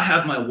mean, I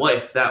have my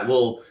wife that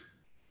will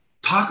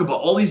talk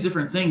about all these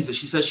different things that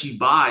she says she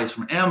buys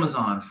from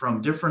Amazon,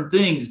 from different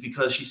things,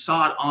 because she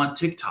saw it on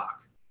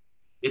TikTok.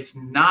 It's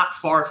not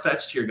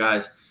far-fetched here,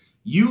 guys.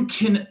 You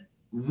can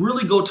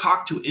really go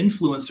talk to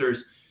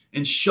influencers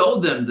and show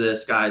them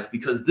this, guys,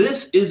 because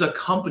this is a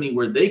company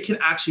where they can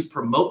actually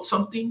promote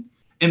something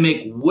and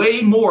make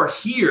way more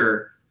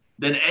here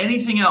than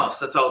anything else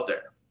that's out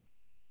there.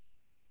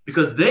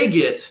 Because they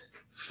get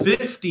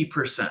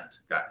 50%,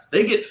 guys.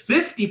 They get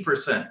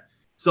 50%.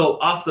 So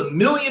off the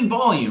million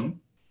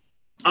volume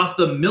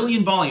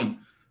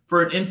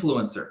for an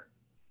influencer,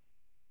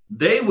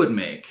 they would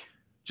make,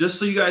 just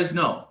so you guys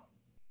know,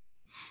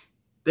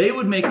 they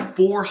would make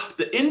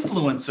the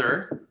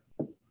influencer,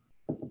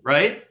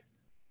 right?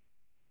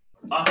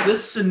 Off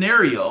this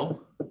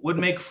scenario would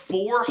make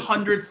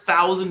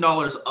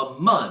 $400,000 a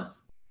month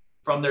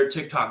from their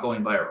TikTok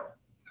going viral.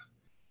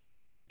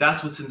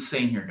 That's what's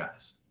insane here,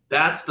 guys.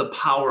 That's the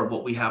power of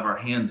what we have our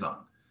hands on.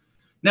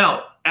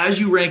 Now, as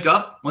you rank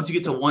up, once you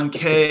get to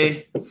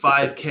 1K,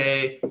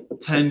 5K,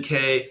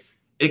 10K,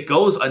 it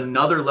goes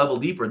another level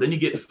deeper. Then you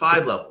get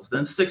 5 levels,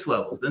 then 6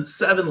 levels, then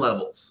 7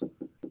 levels,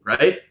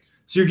 right?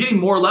 So you're getting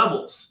more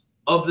levels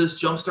of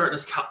this jumpstart,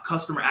 this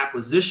customer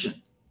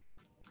acquisition.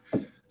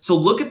 So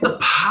look at the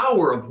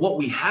power of what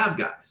we have,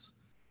 guys,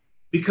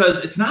 because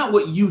it's not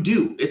what you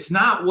do. It's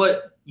not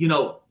what,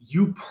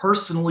 you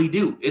personally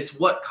do. It's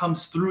what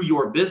comes through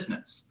your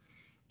business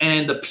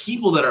and the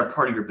people that are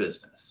part of your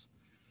business.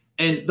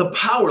 And the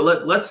power,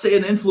 let's say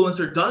an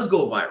influencer does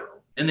go viral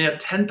and they have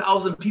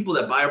 10,000 people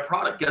that buy a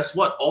product. Guess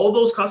what? All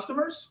those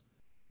customers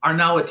are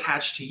now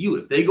attached to you.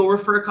 If they go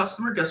refer a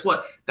customer, guess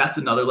what? That's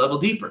another level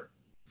deeper.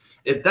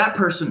 If that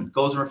person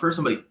goes and refers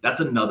somebody,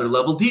 that's another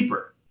level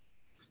deeper.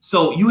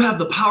 So you have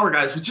the power,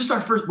 guys. With just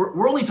our first,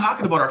 we're only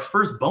talking about our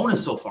first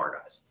bonus so far,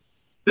 guys.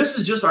 This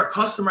is just our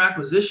customer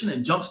acquisition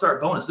and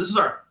jumpstart bonus. This is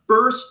our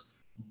first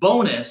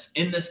bonus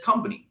in this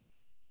company.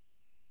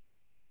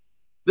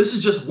 This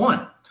is just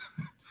one.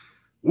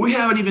 We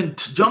haven't even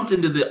jumped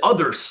into the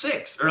other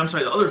 6, or I'm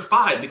sorry, the other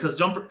 5, because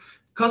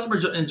customer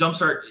and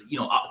jumpstart,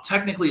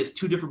 technically it's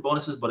 2 different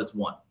bonuses, but it's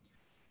one.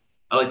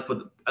 I like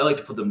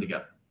to put them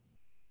together.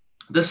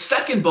 The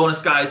second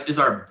bonus, guys, is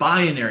our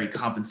binary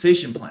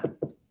compensation plan.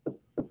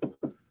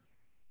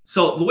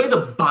 So the way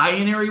the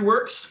binary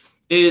works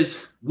is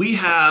we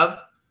have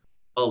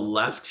a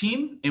left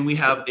team and we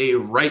have a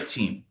right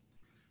team.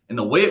 And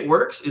the way it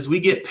works is we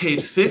get paid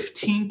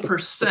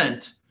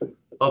 15%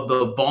 of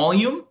the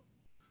volume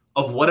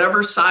of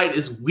whatever side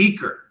is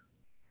weaker.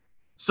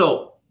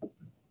 So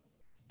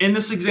in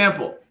this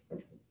example,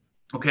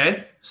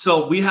 okay,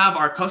 so we have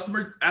our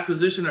customer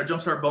acquisition, our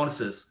jumpstart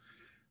bonuses.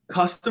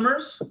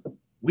 Customers,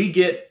 we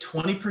get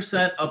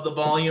 20% of the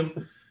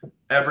volume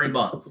every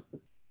month.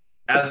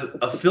 As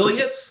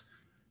affiliates,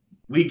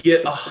 we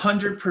get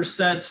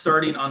 100%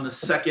 starting on the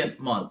 2nd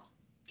month,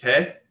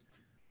 okay?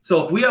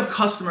 So if we have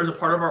customers a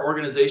part of our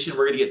organization,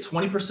 we're gonna get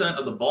 20%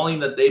 of the volume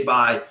that they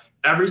buy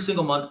every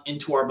single month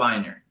into our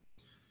binary.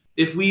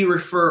 If we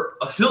refer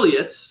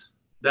affiliates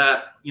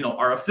that,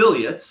 are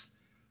affiliates,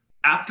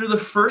 after the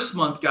first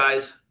month,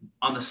 guys,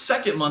 on the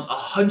 2nd month,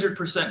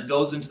 100%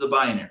 goes into the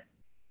binary.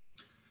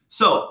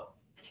 So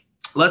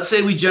let's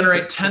say we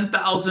generate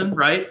 10,000,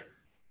 right,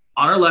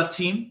 on our left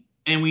team,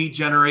 and we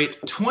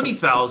generate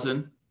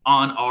 20,000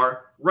 on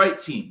our right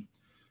team.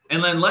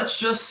 And then let's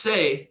just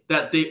say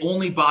that they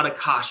only bought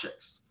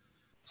Akashics.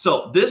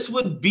 So this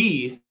would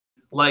be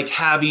like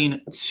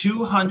having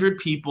 200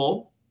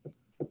 people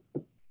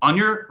on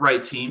your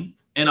right team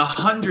and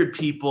 100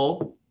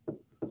 people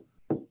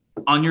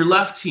on your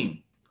left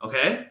team,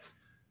 okay?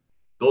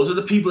 Those are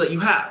the people that you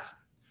have.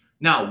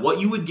 Now, what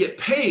you would get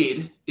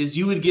paid is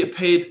you would get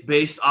paid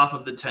based off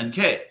of the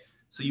 10K.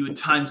 So you would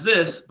times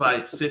this by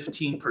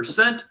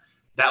 15%.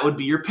 That would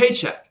be your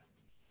paycheck.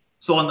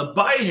 So on the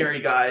binary,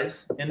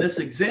 guys, in this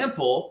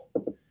example,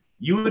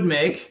 you would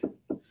make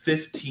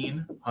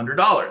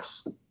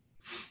 $1,500.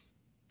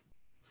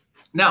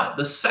 Now,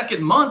 the 2nd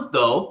month,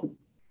 though,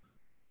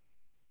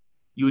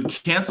 you would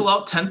cancel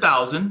out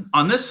 10,000.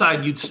 On this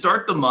side, you'd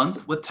start the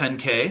month with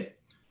 10K,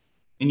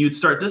 and you'd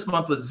start this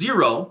month with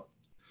 0.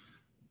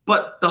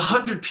 But the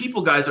 100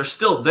 people, guys, are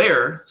still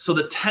there. So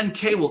the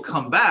 10K will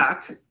come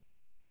back,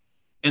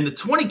 and the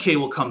 20K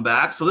will come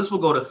back. So this will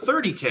go to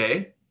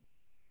 30K,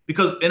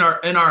 because in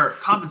our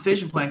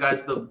compensation plan,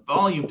 guys, the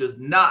volume does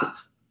not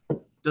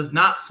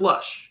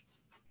flush.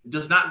 It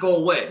does not go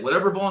away.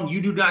 Whatever volume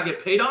you do not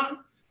get paid on,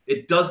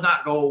 it does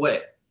not go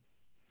away.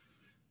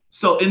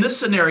 So in this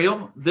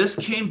scenario, this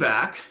came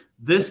back,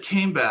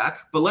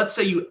 but let's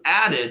say you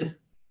added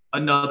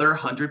another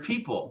 100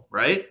 people,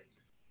 right?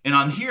 And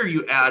on here,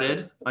 you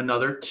added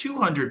another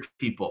 200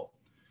 people.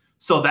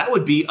 So that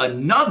would be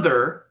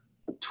another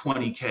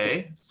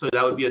 20K. So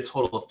that would be a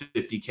total of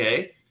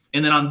 50K.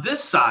 And then on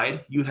this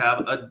side, you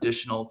have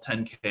additional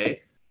 10K,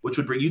 which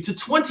would bring you to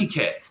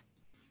 20K.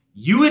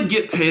 You would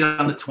get paid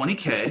on the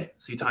 20K.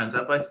 So you times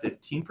that by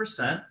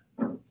 15%.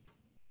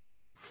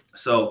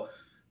 So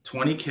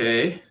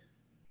 20K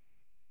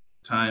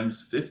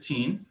times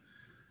 15.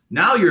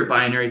 Now your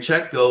binary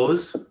check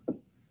goes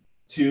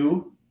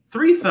to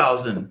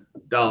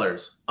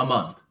 $3,000 a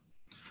month.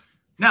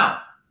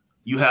 Now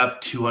you have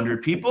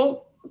 200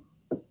 people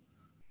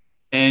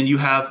and you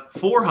have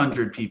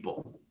 400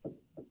 people.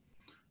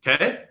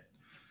 Okay.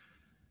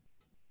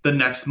 The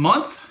next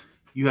month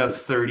you have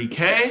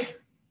 30K,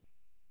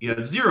 you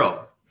have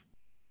 0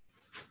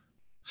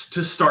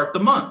 to start the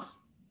month.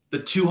 The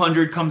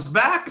 200 comes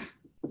back,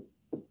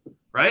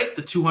 right?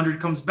 The 200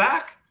 comes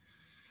back.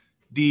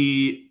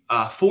 The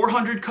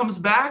 400 comes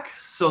back.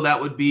 So that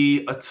would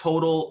be a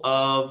total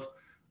of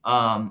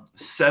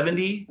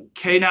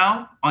 70K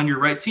now on your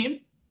right team.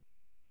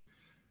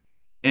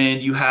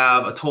 And you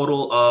have a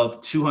total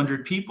of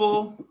 200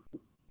 people.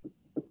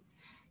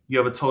 You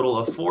have a total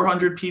of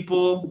 400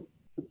 people.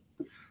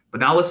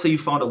 But now let's say you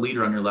found a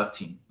leader on your left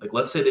team. Like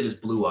let's say they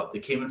just blew up. They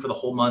came in for the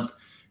whole month.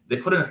 They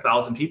put in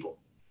 1,000 people.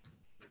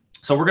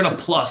 So we're going to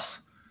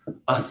plus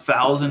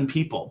 1,000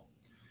 people.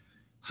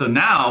 So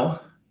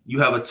now you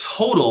have a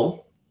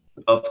total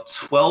of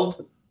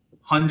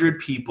 1,200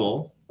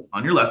 people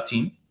on your left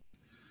team.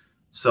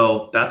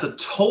 So that's a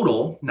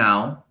total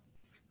now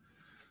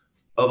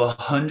of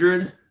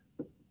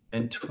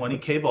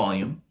 120K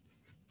volume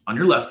on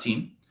your left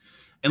team.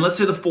 And let's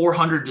say the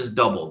 400 just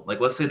doubled. Like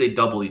let's say they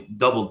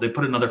doubled, they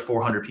put another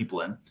 400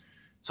 people in.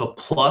 So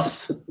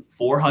plus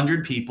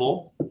 400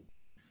 people,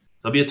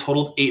 that'll be a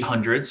total of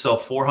 800. So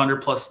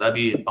 400 plus, that'd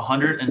be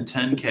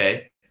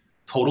 110K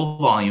total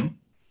volume.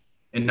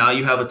 And now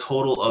you have a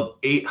total of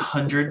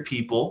 800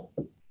 people.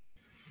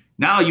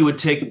 Now you would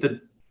take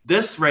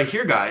this right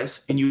here,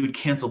 guys, and you would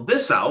cancel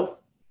this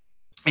out,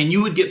 and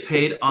you would get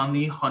paid on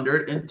the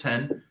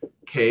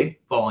 110K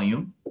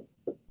volume,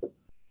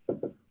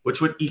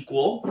 which would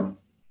equal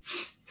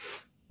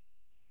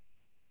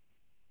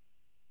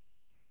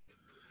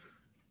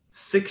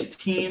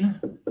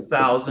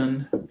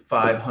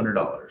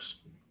 $16,500.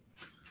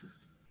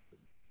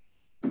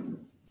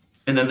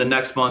 And then the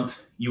next month,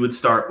 you would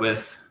start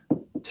with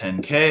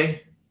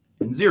 10K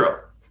and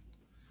 0.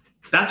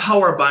 That's how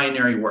our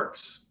binary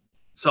works.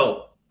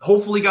 So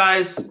hopefully,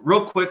 guys,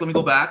 real quick, let me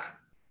go back.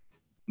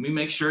 Let me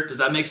make sure. Does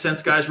that make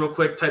sense, guys? Real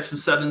quick, type some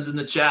 7s in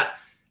the chat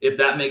if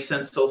that makes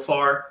sense so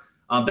far.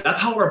 That's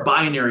how our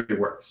binary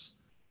works.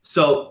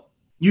 So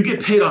you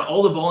get paid on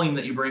all the volume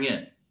that you bring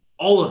in,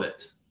 all of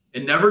it.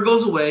 It never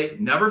goes away,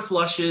 never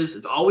flushes.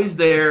 It's always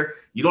there.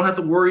 You don't have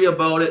to worry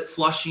about it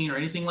flushing or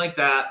anything like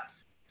that.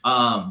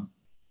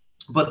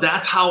 But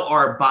that's how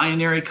our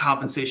binary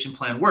compensation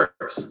plan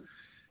works.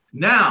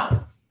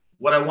 Now,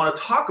 what I want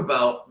to talk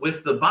about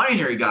with the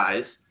binary,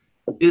 guys,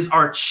 is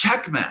our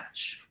check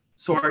match.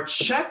 So our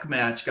check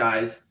match,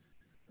 guys.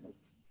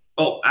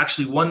 Oh,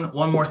 actually, one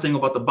more thing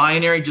about the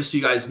binary, just so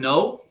you guys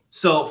know.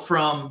 So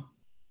from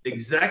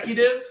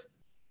executive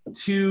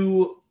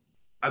to,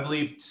 I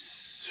believe,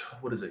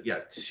 what is it? Yeah,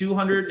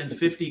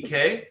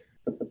 250K,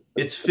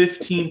 it's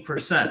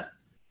 15%.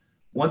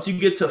 Once you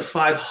get to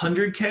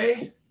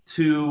 500K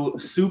to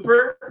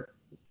super,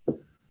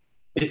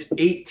 it's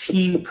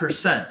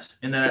 18%.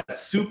 And then at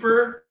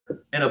super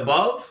and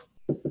above,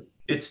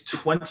 it's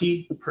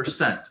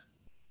 20%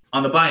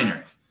 on the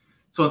binary.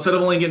 So instead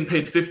of only getting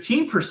paid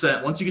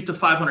 15%, once you get to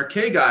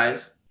 500K,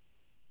 guys,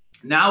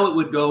 now it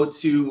would go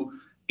to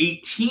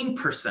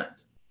 18%.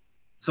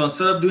 So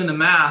instead of doing the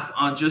math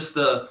on just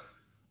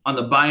on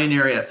the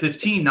binary at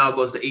 15, now it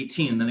goes to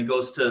 18, and then it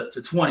goes to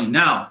 20.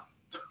 Now,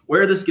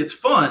 where this gets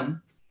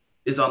fun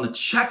is on the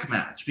check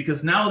match,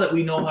 because now that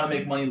we know how to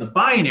make money in the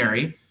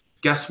binary,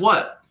 guess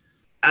what?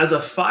 As a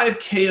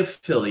 5K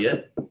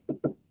affiliate,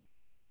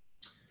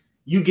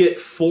 you get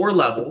 4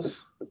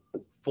 levels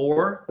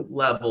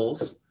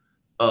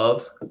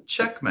of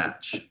check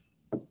match.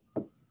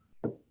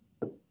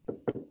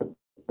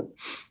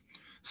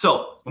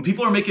 So when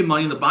people are making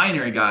money in the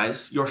binary,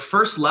 guys, your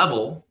first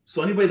level,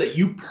 so anybody that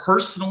you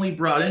personally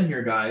brought in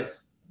here,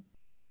 guys,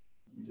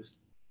 let me just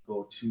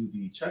go to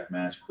the check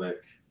match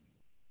quick.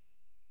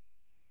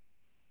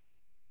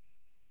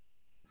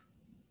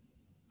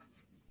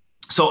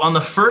 So on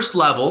the first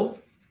level,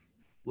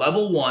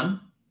 level 1,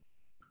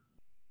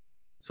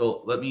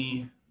 so let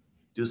me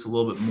do this a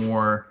little bit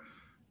more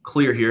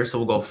clear here. So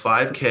we'll go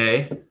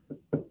 5K.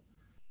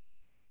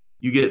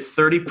 You get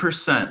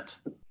 30%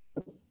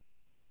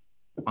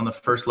 on the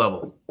first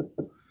level.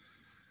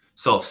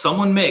 So if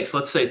someone makes,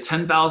 let's say,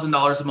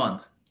 $10,000 a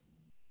month,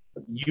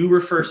 you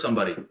refer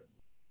somebody,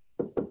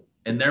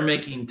 and they're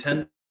making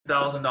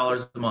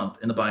 $10,000 a month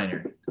in the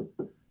binary.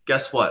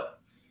 Guess what?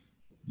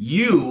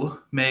 You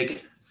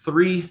make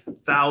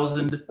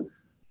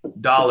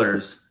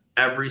 $3,000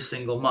 every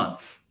single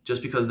month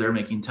just because they're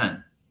making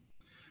 10.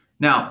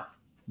 Now,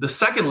 the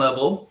second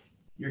level,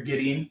 you're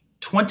getting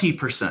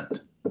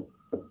 20%.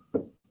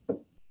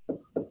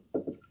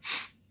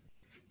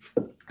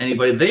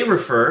 Anybody they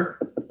refer,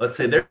 let's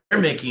say they're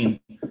making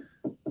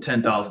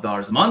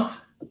 $10,000 a month,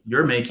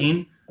 you're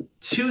making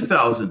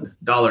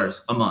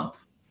 $2,000 a month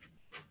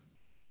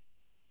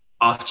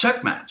off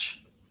check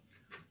match.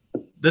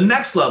 The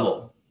next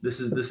level, this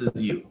is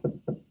you,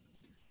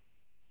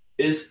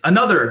 is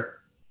another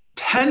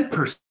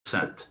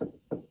 10%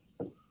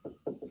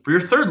 for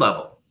your third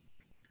level.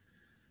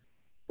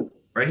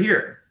 Right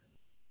here,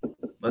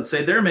 let's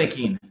say they're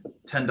making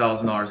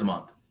 $10,000 a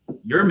month.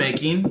 You're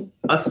making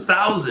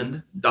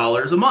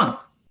 $1,000 a month.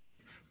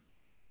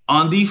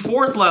 On the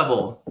fourth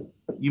level,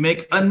 you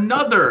make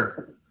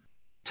another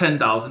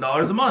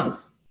 $10,000 a month.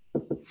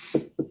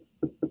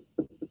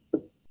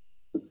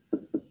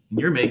 And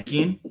you're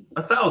making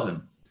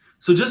 $1,000.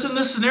 So just in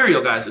this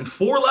scenario, guys, in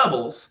 4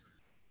 levels,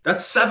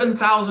 that's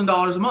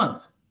 $7,000 a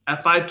month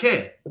at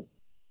 5K.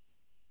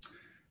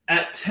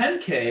 At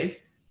 10K,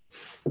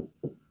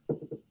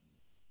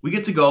 we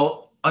get to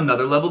go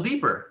another level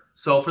deeper.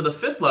 So for the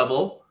 5th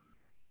level,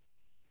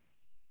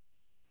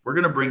 we're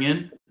going to bring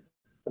in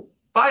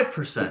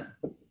 5%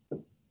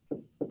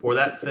 for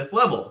that 5th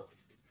level.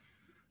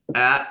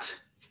 At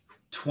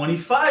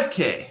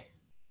 25K,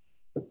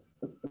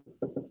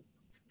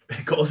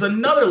 it goes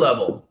another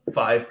level,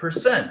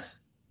 5%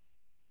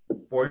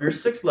 for your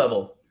 6th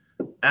level.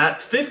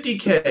 At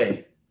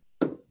 50K,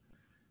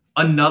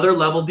 another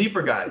level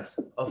deeper, guys,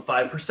 of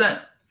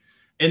 5%.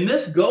 And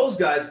this goes,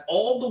 guys,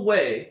 all the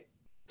way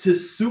to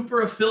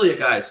super affiliate,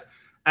 guys.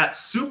 At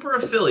super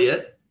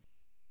affiliate,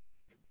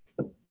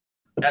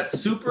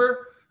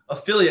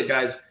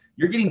 guys,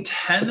 you're getting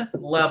 10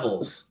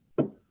 levels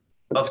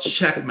of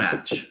check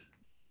match.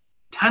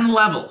 10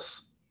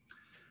 levels.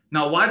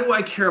 Now, why do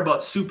I care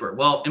about super?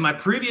 Well, in my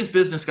previous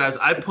business, guys,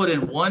 I put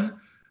in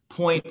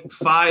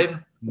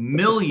 1.5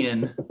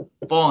 million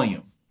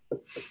volume.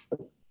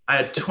 I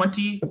had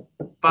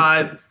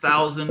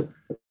 25,000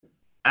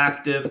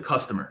 active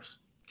customers,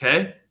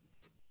 okay?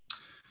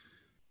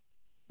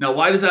 Now,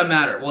 why does that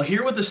matter? Well,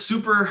 here as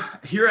super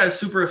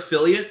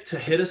affiliate, to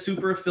hit a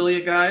super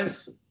affiliate,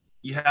 guys,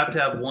 you have to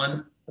have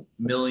 1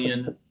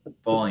 million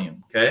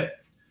volume, okay?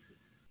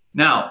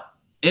 Now,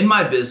 in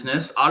my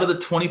business, out of the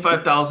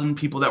 25,000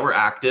 people that were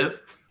active,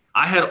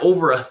 I had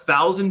over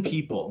 1,000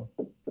 people,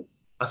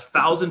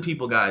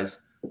 guys,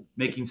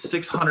 making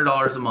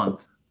 $600 a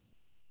month.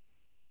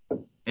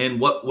 And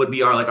what would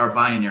be our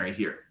binary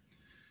here?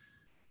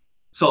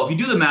 So if you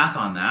do the math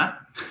on that,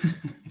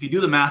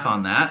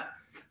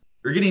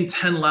 you're getting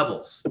 10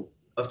 levels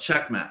of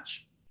check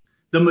match.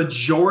 The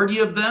majority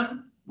of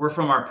them were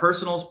from our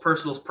personals.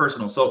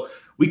 So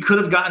we could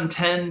have gotten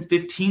 10,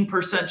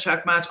 15%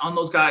 check match on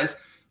those guys,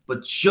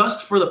 but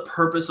just for the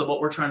purpose of what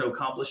we're trying to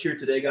accomplish here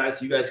today, guys,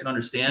 so you guys can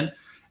understand,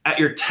 at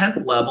your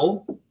 10th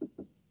level,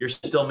 you're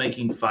still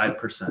making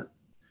 5%.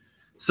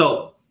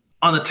 So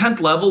on the 10th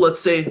level, let's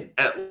say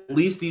at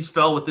least these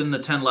fell within the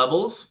 10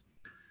 levels,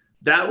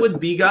 that would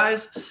be,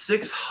 guys,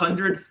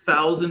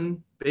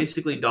 $600,000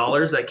 basically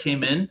dollars that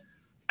came in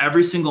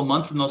every single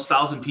month from those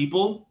 1,000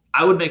 people.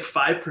 I would make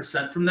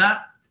 5% from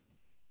that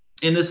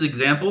in this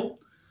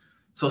example.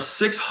 So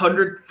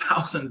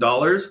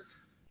 $600,000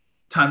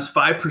 times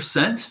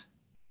 5%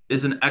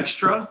 is an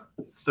extra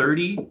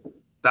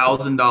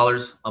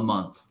 $30,000 a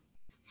month.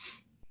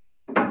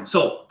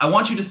 So I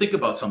want you to think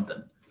about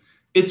something.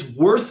 It's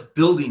worth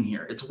building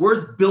here. It's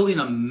worth building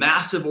a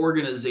massive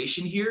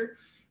organization here,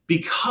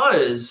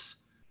 because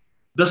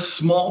the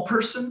small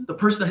person, the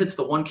person that hits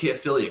the 1K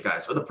affiliate,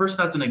 guys, or the person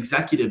that's an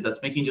executive that's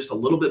making just a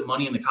little bit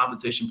money in the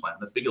compensation plan,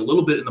 that's making a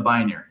little bit in the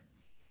binary,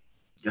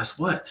 guess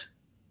what?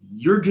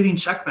 You're getting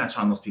check match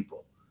on those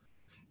people.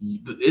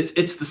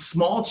 It's the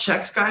small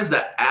checks, guys,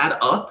 that add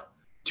up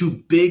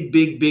to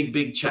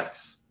big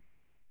checks.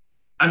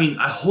 I mean,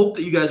 I hope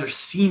that you guys are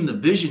seeing the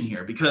vision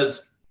here,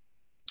 because,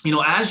 you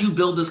know, as you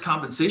build this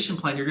compensation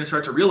plan, you're going to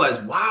start to realize,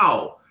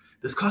 wow,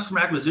 this customer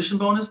acquisition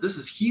bonus, this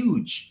is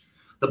huge.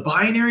 The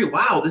binary,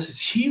 wow, this is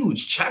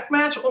huge. Check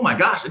match, oh my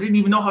gosh, I didn't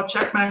even know how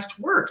check match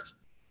worked.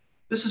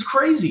 This is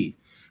crazy.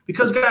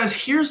 Because, guys,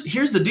 here's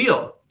the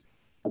deal.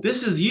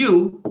 This is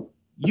you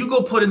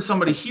go put in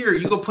somebody here,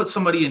 you go put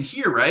somebody in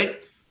here, right?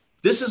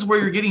 This is where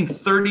you're getting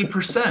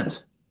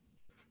 30%.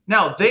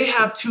 Now, they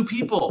have 2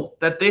 people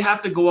that they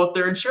have to go out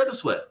there and share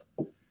this with.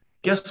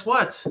 Guess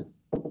what?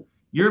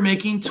 You're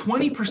making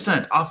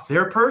 20% off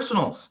their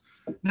personals.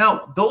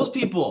 Now, those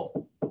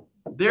people,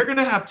 they're going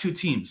to have 2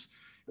 teams.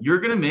 You're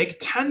going to make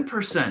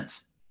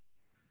 10%.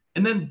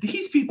 And then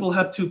these people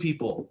have 2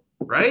 people,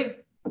 right?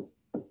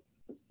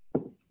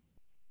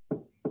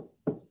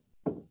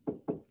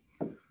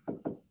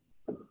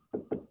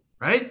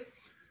 Right?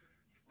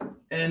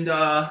 And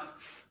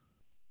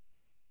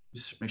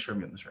just make sure I'm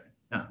getting this right.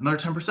 Yeah, another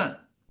 10%.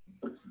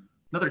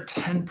 Another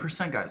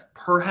 10%, guys,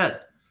 per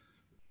head.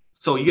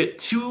 So you get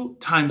 2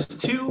 times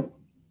 2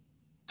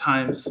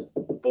 times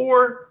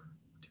 4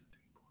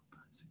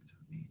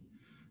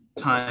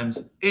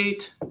 times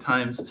 8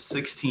 times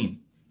 16.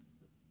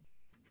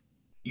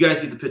 You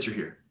guys get the picture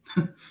here.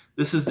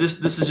 This is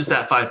just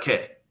at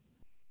 5K.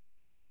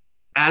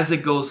 As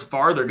it goes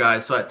farther,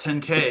 guys, so at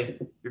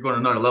 10K, you're going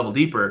another level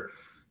deeper.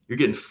 You're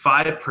getting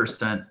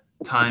 5%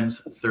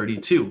 times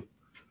 32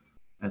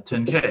 at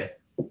 10K.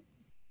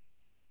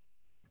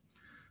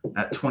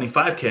 At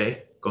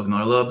 25K, goes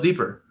another level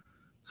deeper.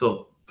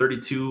 So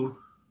 32,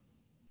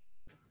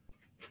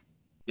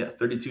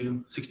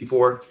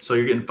 64. So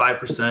you're getting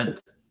 5%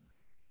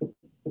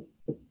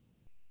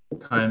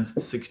 times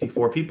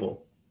 64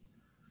 people.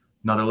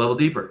 Another level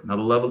deeper,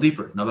 another level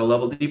deeper, another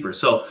level deeper.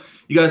 So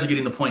you guys are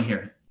getting the point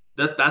here.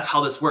 That's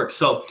how this works.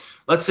 So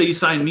let's say you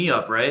sign me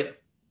up, right?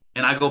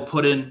 And I go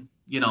put in,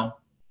 you know,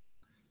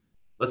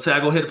 let's say I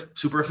go hit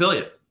super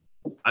affiliate.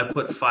 I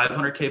put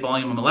 500K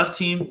volume on my left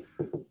team,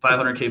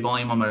 500K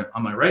volume on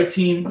my right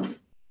team.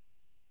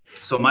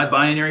 So my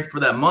binary for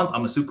that month,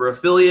 I'm a super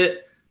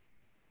affiliate.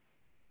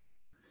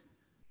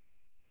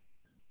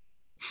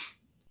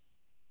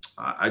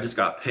 I just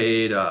got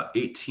paid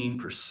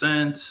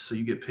 18%, so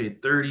you get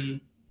paid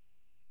 30,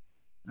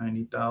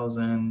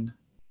 90,000.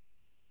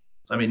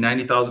 So I made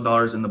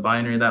 $90,000 in the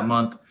binary that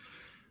month.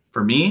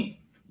 For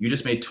me, you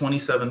just made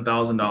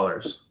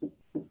 $27,000.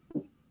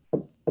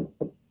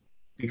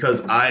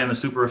 Because I am a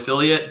super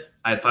affiliate,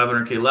 I had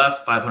 500K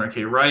left,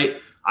 500K right.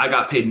 I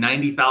got paid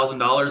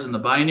 $90,000 in the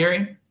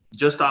binary.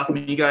 Just off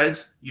me,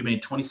 guys, you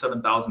made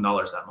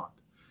 $27,000 that month.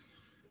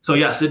 So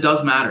yes, it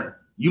does matter.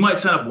 You might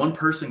sign up one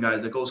person,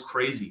 guys, that goes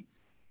crazy,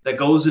 that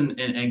goes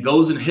and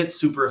goes and hits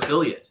super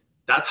affiliate.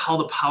 That's how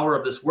the power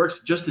of this works.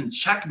 Just in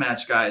check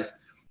match, guys,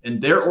 in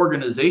their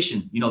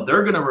organization,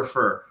 they're going to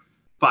refer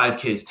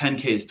 5Ks,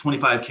 10Ks,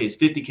 25Ks,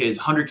 50Ks,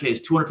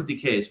 100Ks,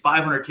 250Ks,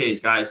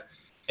 500Ks, guys.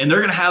 And they're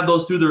going to have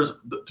those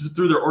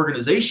through their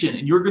organization,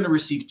 and you're going to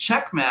receive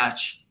check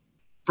match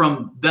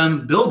from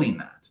them building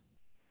that.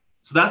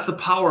 So that's the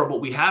power of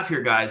what we have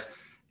here, guys,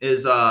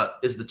 is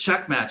the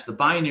check match, the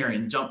binary,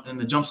 and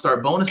the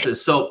jumpstart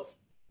bonuses. So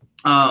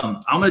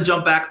I'm going to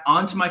jump back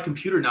onto my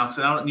computer now because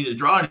I don't need to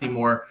draw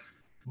anymore.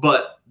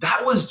 But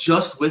that was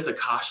just with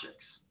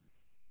Akashics.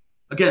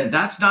 Again,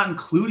 that's not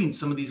including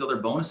some of these other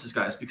bonuses,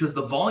 guys, because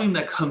the volume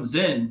that comes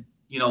in,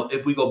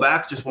 if we go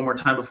back just one more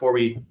time before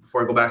I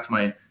go back to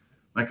my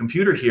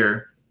computer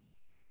here.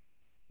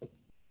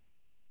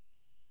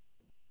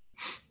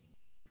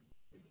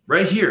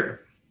 Right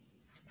here,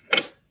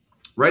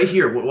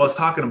 what I was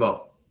talking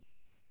about.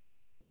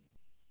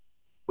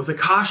 With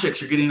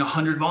Akashics, you're getting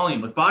 100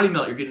 volume. With Body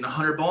Melt, you're getting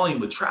 100 volume.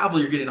 With Travel,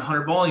 you're getting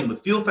 100 volume.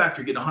 With Feel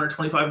Factor, you're getting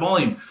 125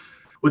 volume.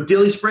 With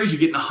Daily Sprays, you're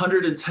getting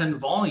 110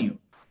 volume.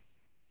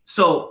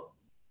 So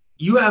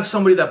you have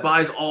somebody that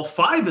buys all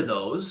 5 of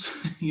those,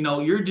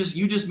 you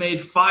just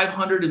made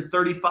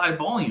 535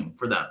 volume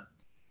for them.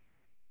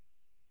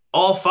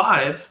 All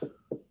 5,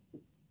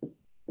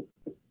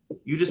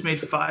 you just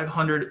made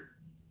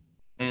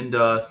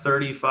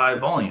 535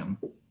 volume.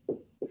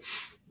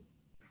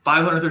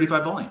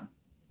 535 volume.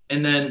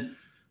 And then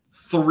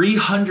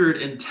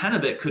 310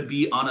 of it could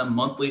be on a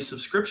monthly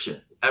subscription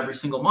every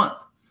single month.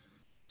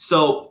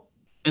 So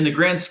in the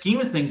grand scheme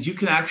of things, you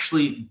can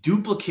actually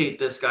duplicate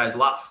this, guys, a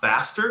lot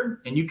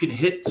faster, and you can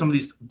hit some of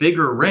these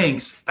bigger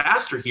ranks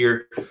faster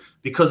here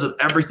because of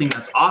everything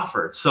that's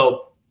offered.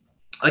 So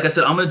like I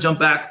said, I'm going to jump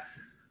back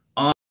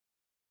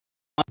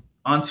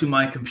onto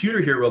my computer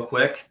here real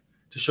quick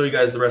to show you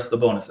guys the rest of the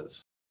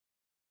bonuses.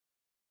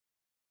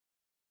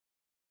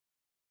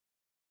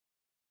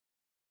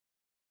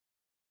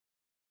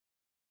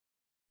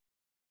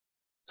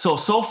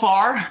 So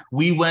far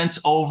we went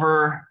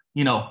over,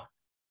 let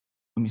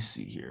me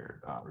see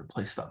here,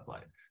 replace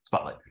spotlight.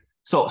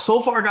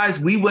 So far, guys,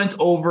 we went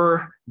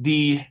over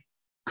the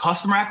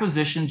customer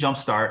acquisition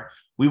jumpstart.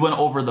 We went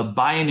over the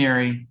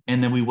binary,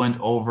 and then we went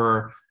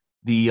over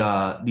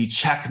the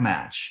check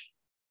match.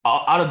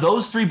 Out of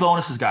those 3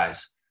 bonuses,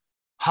 guys,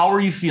 how are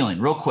you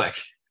feeling? Real quick,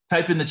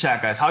 type in the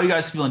chat, guys. How are you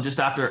guys feeling just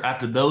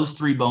after those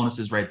 3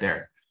 bonuses right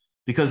there?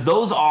 Because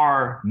those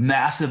are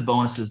massive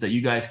bonuses that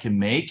you guys can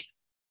make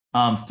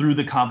through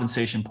the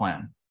compensation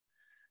plan.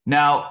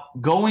 Now,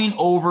 going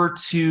over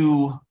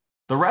to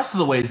the rest of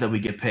the ways that we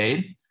get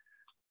paid,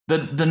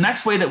 the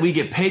next way that we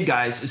get paid,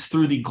 guys, is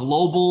through the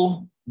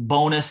global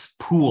bonus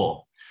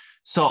pool.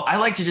 So I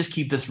like to just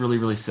keep this really,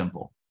 really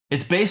simple.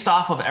 It's based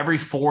off of every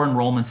 4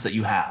 enrollments that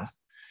you have.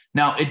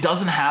 Now, it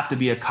doesn't have to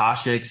be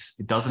Akashics.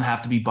 It doesn't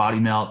have to be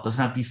Body Melt. It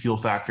doesn't have to be Fuel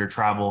Factor,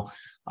 Travel.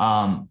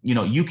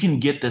 You can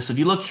get this. If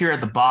you look here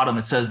at the bottom,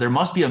 it says there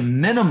must be a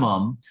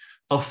minimum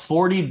of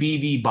 40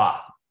 BV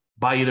bought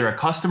by either a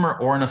customer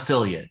or an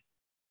affiliate.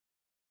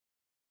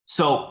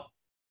 So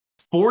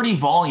 40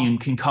 volume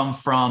can come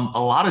from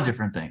a lot of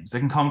different things. They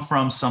can come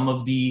from some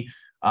of the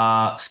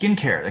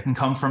skincare. That can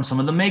come from some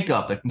of the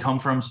makeup. That can come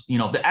from,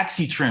 the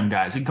Exi trim,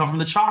 guys. It can come from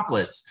the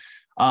chocolates.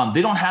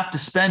 They don't have to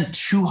spend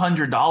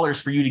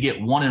 $200 for you to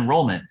get 1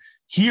 enrollment.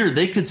 Here,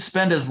 they could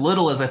spend as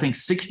little as, I think,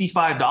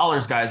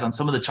 $65, guys, on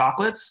some of the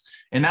chocolates,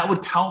 and that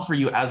would count for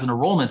you as an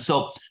enrollment.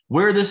 So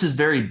where this is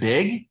very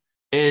big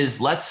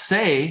is, let's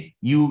say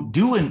you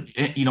do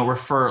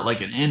refer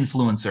like an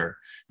influencer.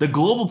 The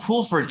global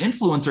pool for an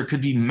influencer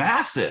could be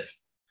massive,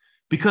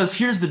 because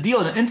here's the deal.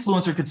 An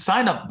influencer could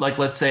sign up, like,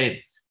 let's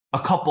say, a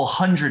couple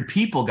hundred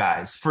people,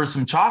 guys, for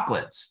some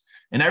chocolates.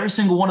 And every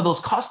single one of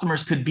those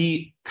customers could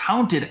be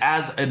counted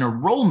as an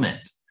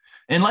enrollment.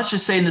 And let's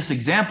just say in this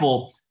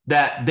example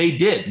that they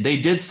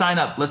did sign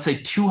up, let's say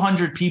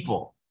 200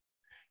 people.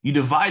 You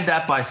divide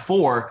that by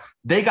 4,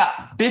 they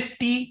got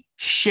 50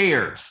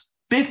 shares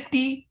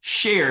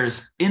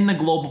in the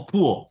global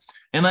pool.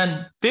 And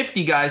then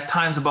 50, guys,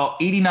 times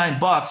about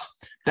 $89,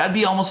 that'd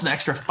be almost an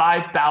extra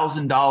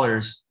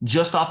 $5,000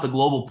 just off the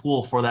global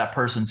pool for that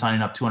person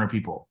signing up 200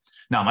 people.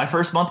 Now, my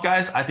first month,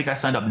 guys, I think I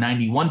signed up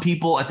 91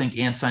 people. I think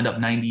Ant signed up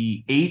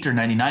 98 or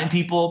 99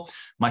 people.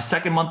 My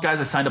second month, guys,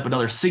 I signed up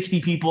another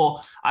 60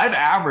 people. I've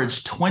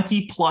averaged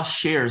 20 plus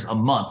shares a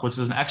month, which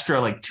is an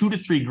extra like $2 to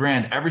 $3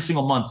 grand every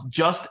single month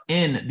just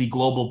in the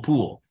global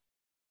pool.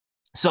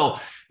 So,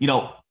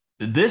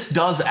 this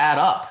does add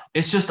up.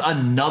 It's just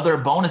another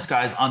bonus,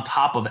 guys, on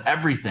top of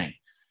everything.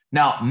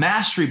 Now,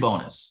 mastery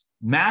bonus,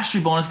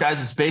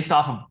 guys, is based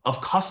off of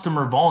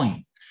customer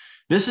volume.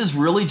 This is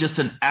really just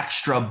an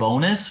extra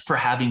bonus for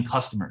having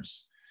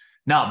customers.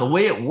 Now, the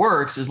way it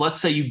works is,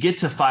 let's say you get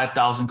to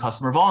 5,000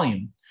 customer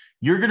volume.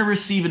 You're going to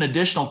receive an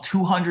additional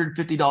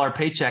 $250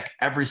 paycheck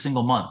every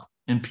single month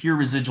in pure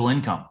residual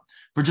income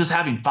for just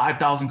having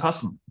 5,000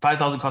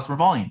 customer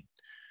volume.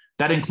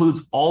 That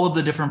includes all of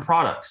the different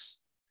products.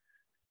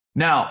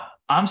 Now,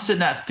 I'm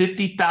sitting at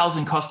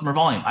 50,000 customer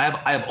volume.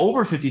 I have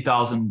over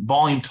 50,000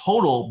 volume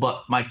total,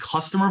 but my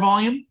customer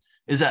volume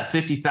is at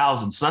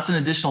 50,000. So that's an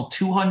additional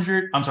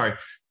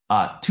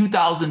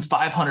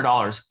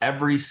 $2,500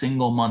 every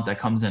single month that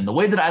comes in. The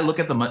way that I look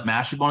at the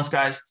mastery bonus,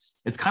 guys,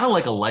 it's kind of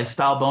like a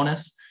lifestyle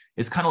bonus.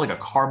 It's kind of like a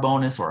car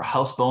bonus or a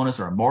house bonus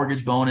or a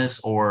mortgage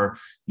bonus or,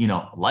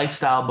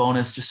 lifestyle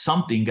bonus, just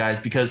something, guys,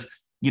 because,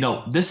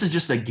 this is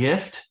just a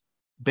gift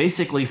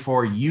basically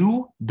for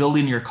you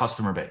building your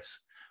customer base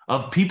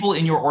of people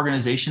in your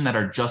organization that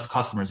are just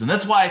customers. And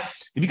that's why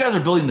if you guys are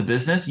building the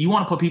business, you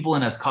want to put people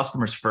in as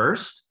customers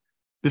first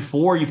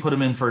before you put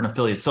them in for an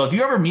affiliate. So if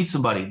you ever meet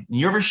somebody and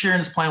you're ever sharing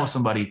this plan with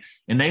somebody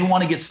and they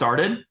want to get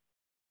started,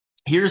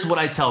 here's what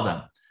I tell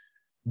them.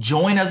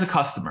 Join as a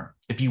customer.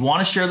 If you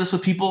want to share this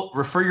with people,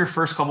 refer your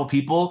first couple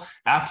people.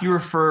 After you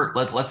refer,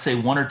 let's say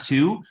 1 or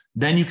 2,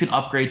 then you can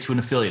upgrade to an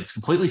affiliate. It's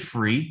completely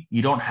free.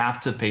 You don't have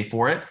to pay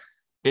for it.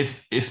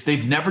 If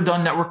they've never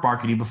done network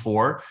marketing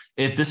before,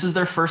 if this is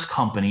their first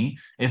company,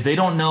 if they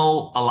don't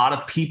know a lot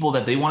of people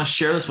that they want to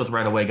share this with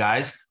right away,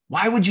 guys,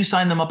 why would you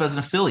sign them up as an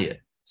affiliate?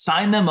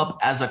 Sign them up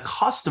as a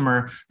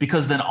customer,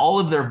 because then all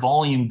of their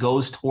volume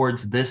goes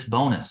towards this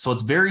bonus. So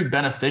it's very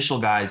beneficial,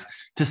 guys,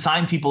 to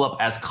sign people up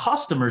as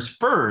customers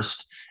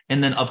first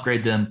and then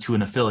upgrade them to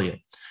an affiliate.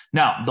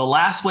 Now, the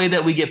last way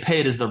that we get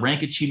paid is the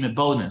rank achievement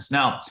bonus.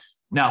 Now,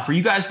 for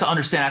you guys to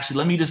understand, actually,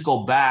 let me just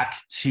go back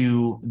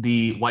to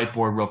the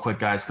whiteboard real quick,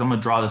 guys, because I'm going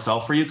to draw this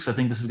out for you because I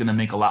think this is going to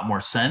make a lot more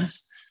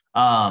sense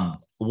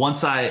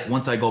once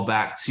I go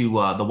back to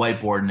the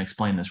whiteboard and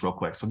explain this real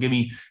quick. So give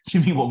me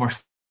one more.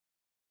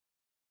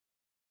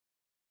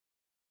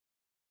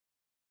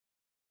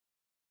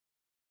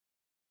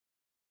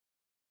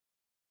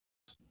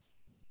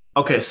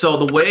 Okay, so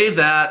the way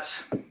that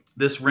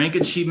this rank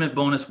achievement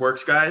bonus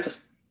works, guys,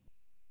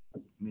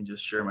 let me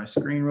just share my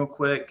screen real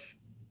quick.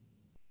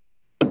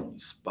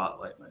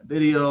 Spotlight my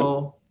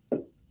video.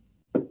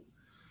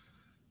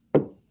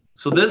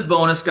 So this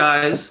bonus,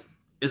 guys,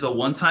 is a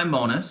one-time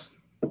bonus.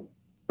 Let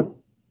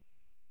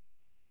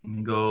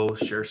me go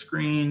share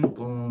screen.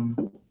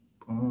 Boom,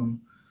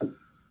 boom.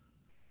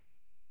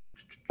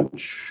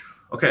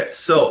 Okay,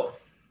 so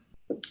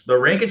the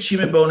rank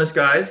achievement bonus,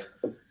 guys,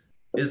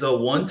 is a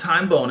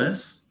one-time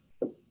bonus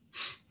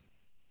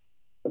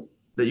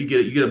that you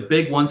get. You get a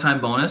big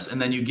one-time bonus,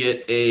 and then you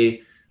get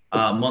a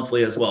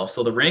monthly as well.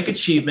 So the rank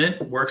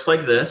achievement works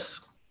like this.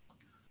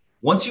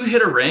 Once you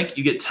hit a rank,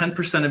 you get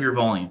 10% of your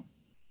volume.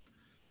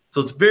 So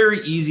it's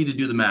very easy to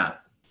do the math.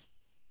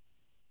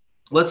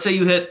 Let's say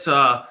you hit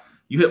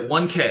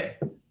 1K.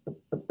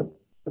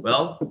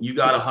 Well, you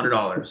got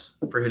 $100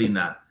 for hitting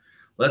that.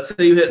 Let's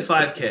say you hit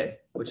 5K,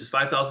 which is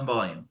 5,000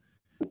 volume.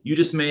 You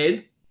just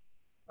made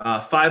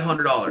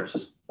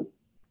 $500.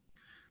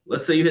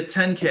 Let's say you hit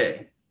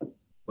 10K.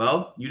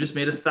 Well, you just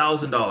made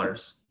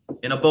 $1,000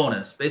 in a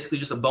bonus, basically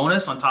just a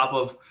bonus on top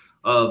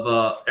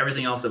of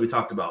everything else that we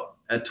talked about.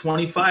 At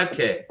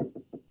 25K,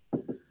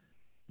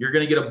 you're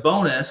going to get a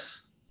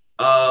bonus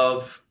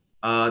of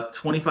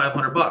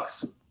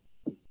 $2,500.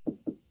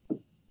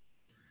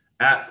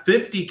 At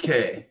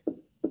 50K,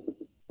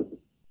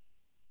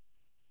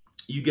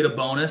 you get a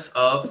bonus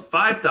of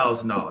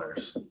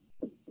 $5,000.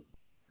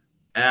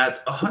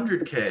 At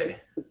 100K,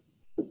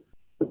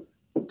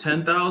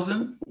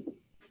 $10,000.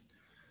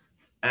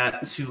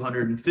 At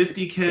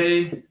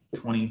 250K,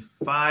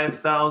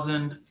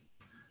 $25,000.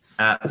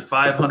 At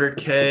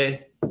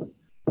 500K,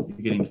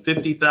 you're getting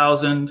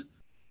 $50,000.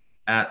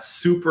 At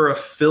super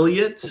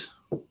affiliate,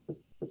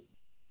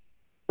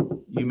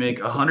 you make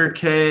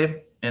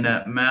 100K, and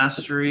at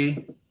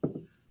mastery,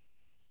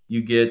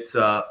 you get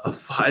a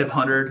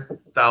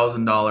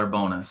 $500,000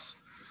 bonus.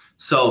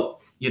 So,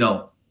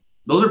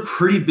 those are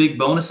pretty big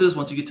bonuses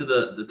once you get to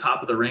the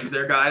top of the rank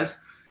there, guys.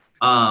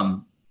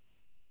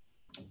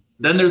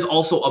 Then there's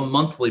also a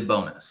monthly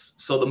bonus.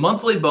 So the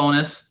monthly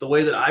bonus, the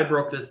way that I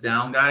broke this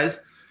down, guys,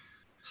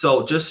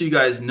 so just so you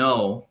guys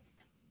know,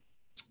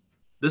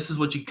 this is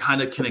what you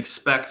kind of can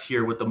expect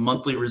here with the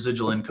monthly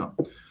residual income.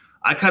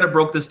 I kind of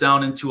broke this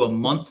down into a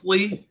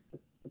monthly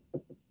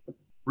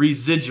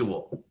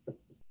residual.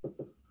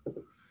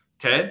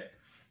 Okay.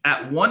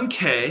 At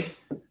 1K,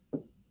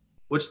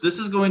 which this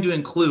is going to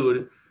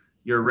include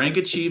your rank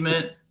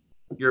achievement,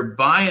 your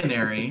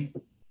binary,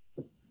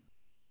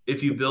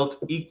 if you built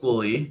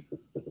equally,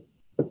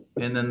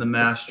 and then the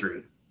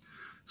mastery.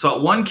 So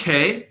at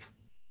 1K,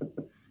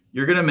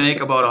 you're going to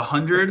make about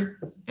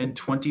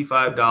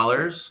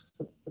 $125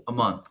 a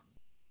month.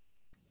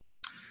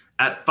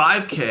 At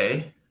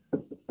 5K,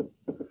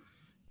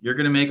 you're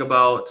going to make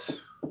about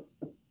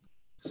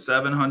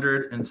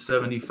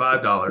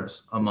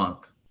 $775 a month.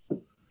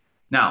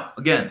 Now,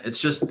 again, it's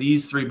just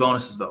these 3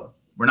 bonuses though.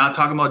 We're not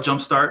talking about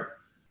Jumpstart.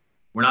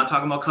 We're not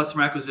talking about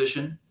customer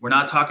acquisition. We're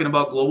not talking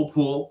about global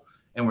pool.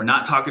 And we're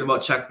not talking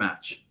about check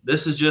match.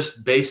 This is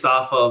just based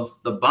off of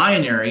the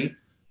binary.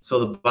 So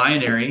the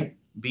binary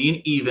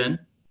being even.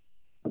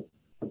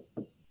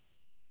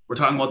 We're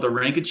talking about the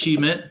rank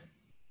achievement.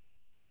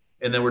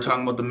 And then we're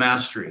talking about the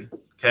mastery.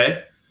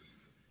 Okay.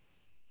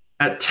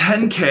 At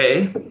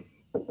 10K,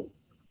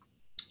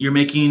 you're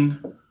making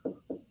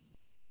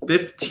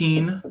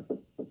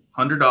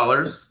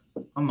 $1,500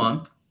 a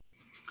month.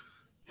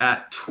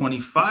 At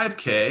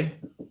 25K,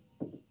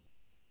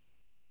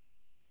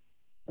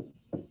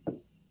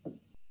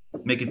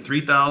 making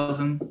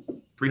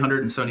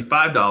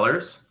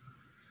 $3,375.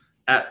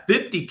 At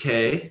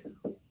 50K,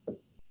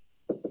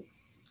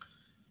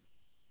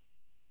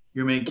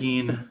 you're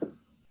making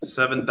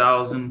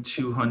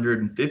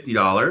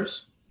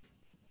 $7,250.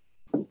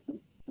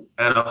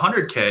 At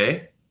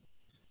 100K,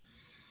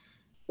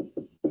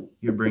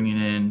 you're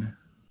bringing in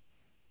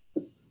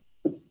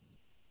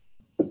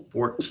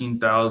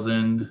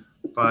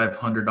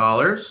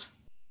 $14,500.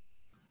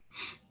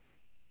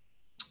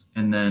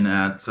 And then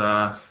at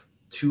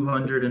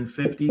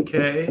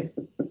 250K,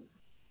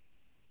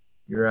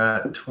 you're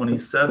at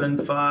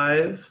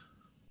 $27,500.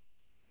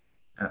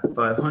 At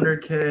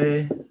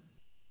 500K,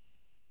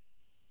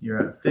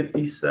 you're at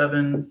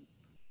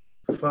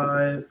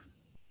 $57,500.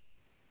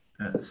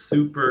 At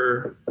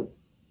super,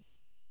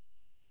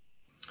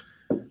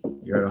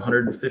 you're at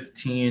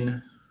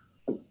 115.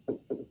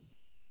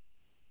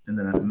 And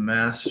then at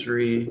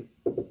mastery,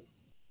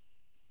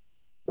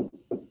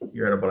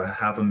 you're at about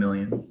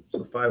 $500,000.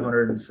 So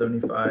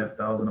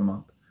 575,000 a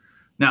month.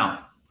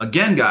 Now,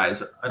 again,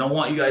 guys, I don't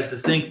want you guys to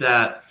think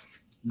that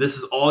this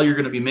is all you're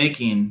going to be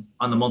making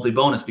on the monthly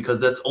bonus, because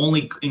that's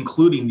only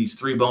including these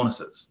 3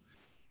 bonuses.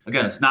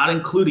 Again, it's not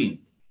including.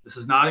 This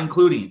is not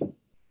including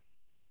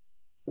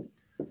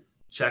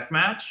check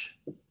match,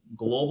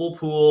 global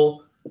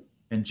pool,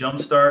 and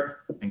jumpstart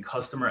and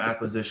customer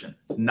acquisition.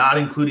 It's not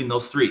including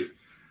those 3.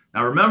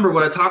 Now, remember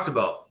what I talked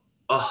about.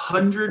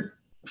 100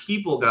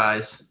 people,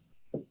 guys,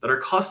 that are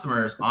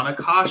customers on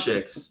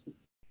Akashics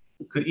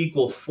could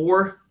equal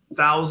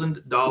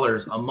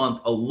 $4,000 a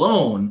month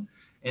alone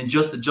in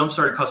just the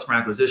jumpstart and customer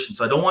acquisition.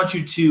 So I don't want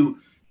you to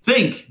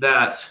think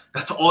that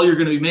that's all you're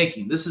going to be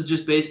making. This is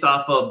just based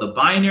off of the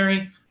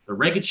binary, the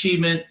rank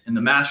achievement, and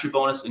the mastery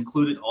bonus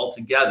included all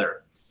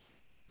together.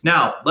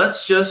 Now,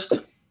 let's just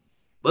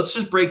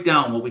break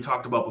down what we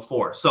talked about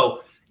before.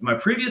 So in my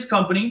previous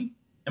company,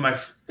 in my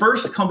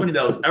first company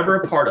that I was ever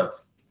a part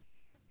of,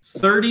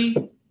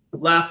 30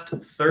 left,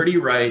 30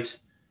 right,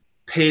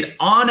 paid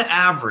on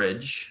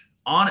average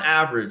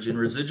in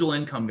residual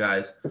income,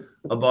 guys,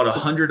 about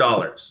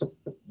 $100.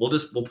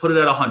 We'll put it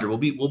at 100.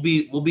 We'll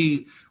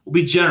be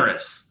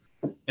generous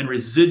in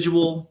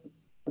residual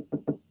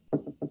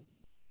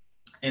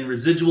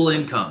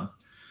income.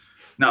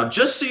 Now,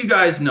 just so you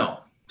guys know,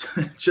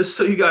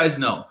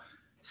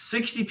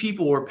 60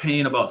 people were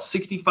paying about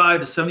 $65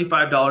 to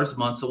 $75 a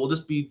month. So we'll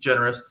just be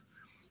generous.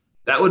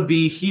 That would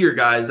be here,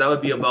 guys. That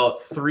would be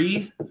about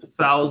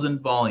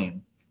 3,000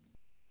 volume.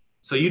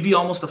 So you'd be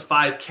almost a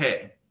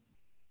 5K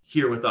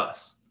here with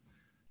us.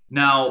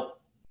 Now,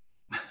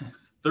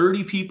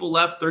 30 people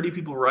left, 30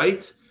 people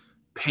right,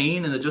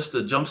 paying in just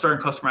the jumpstart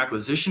and customer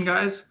acquisition,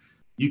 guys,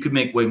 you could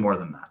make way more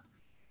than that.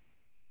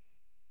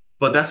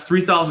 But that's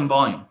 3,000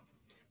 volume.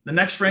 The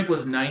next rank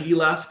was 90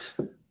 left,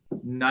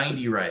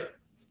 90 right.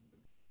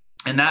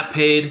 And that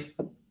paid,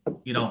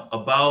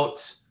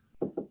 about,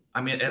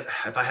 I mean,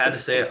 if I had to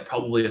say it,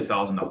 probably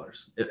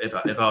 $1,000.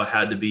 If I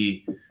had to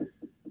be,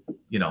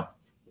 to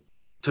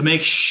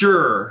make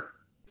sure,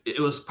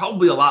 it was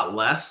probably a lot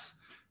less,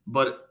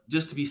 but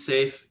just to be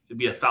safe, it'd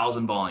be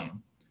 1,000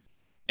 volume.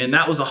 And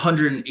that was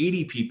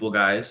 180 people,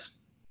 guys.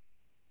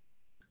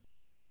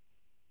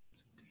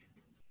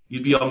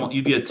 You'd be a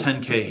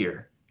 10K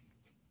here.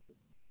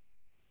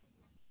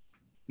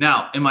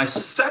 Now, in my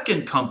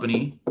second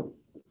company,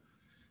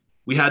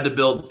 we had to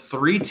build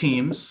 3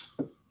 teams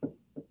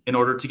in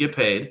order to get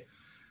paid.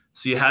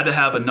 So you had to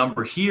have a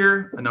number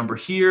here, a number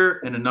here,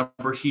 and a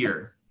number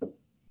here.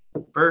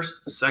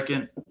 First,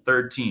 second,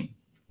 third team.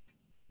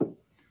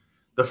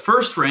 The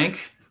first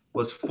rank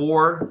was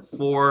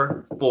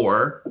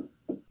 444,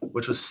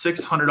 which was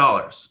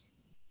 $600,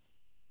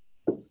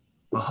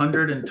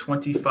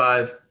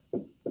 125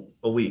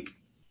 a week.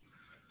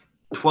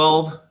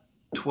 12,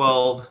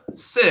 12,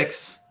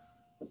 6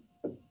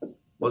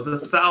 was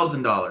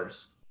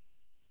 $1,000,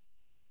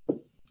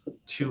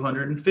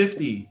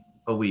 250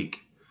 a week.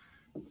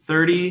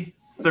 30,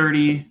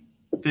 30,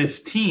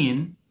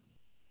 15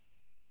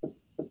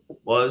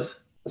 was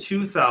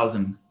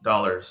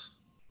 $2,000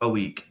 a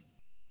week.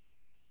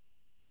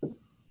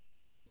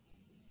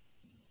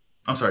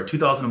 I'm sorry,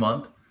 $2,000 a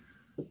month,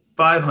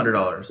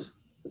 $500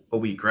 a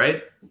week,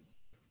 right?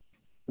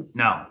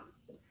 Now,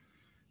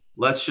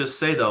 let's just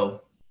say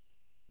though,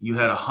 you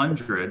had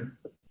 100,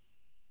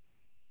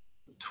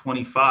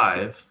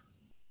 25,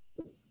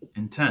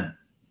 and 10.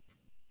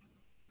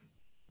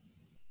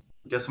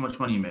 Guess how much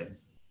money you made?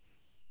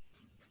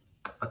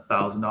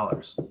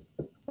 $1,000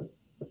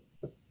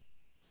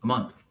 a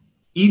month,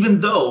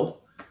 even though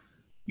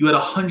you had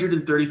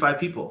 135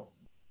 people.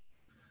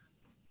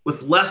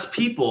 With less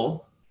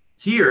people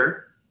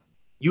here,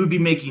 you would be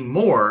making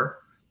more,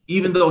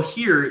 even though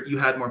here you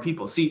had more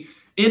people. See,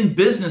 in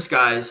business,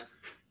 guys,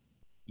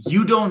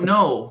 you don't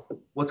know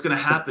what's going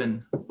to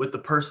happen with the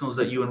personals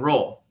that you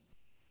enroll.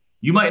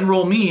 You might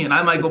enroll me and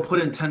I might go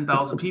put in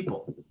 10,000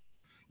 people.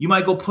 you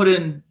might go put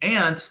in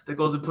Ant that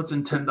goes and puts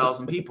in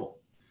 10,000 people.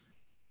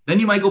 Then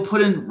you might go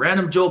put in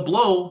random Joe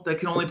Blow that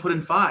can only put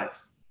in 5.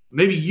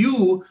 Maybe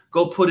you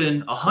go put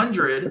in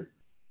 100,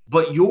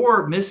 but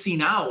you're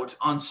missing out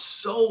on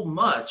so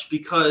much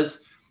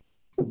because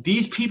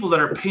these people that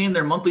are paying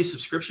their monthly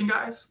subscription,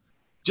 guys,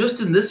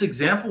 just in this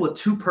example with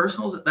 2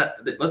 personals, that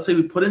let's say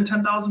we put in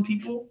 10,000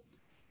 people,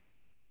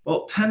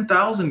 well,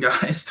 10,000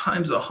 guys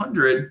times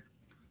 100,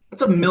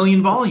 that's 1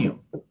 million volume.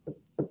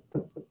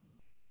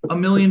 1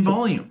 million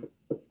volume.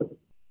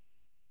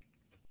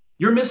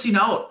 You're missing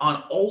out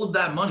on all of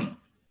that money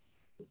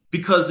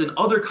because in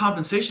other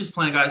compensation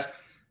plan, guys,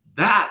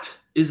 that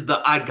is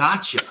the I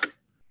gotcha.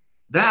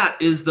 That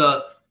is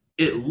the,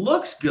 it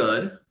looks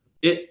good,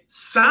 it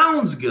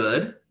sounds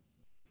good,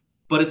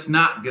 but it's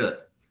not good.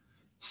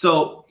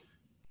 So,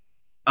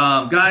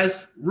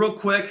 guys, real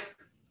quick,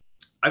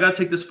 I got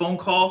to take this phone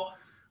call.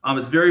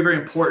 It's very, very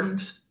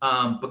important.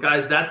 But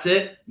guys, that's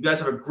it. You guys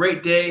have a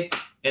great day.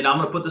 And I'm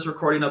going to put this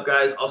recording up,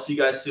 guys. I'll see you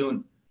guys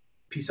soon.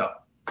 Peace out.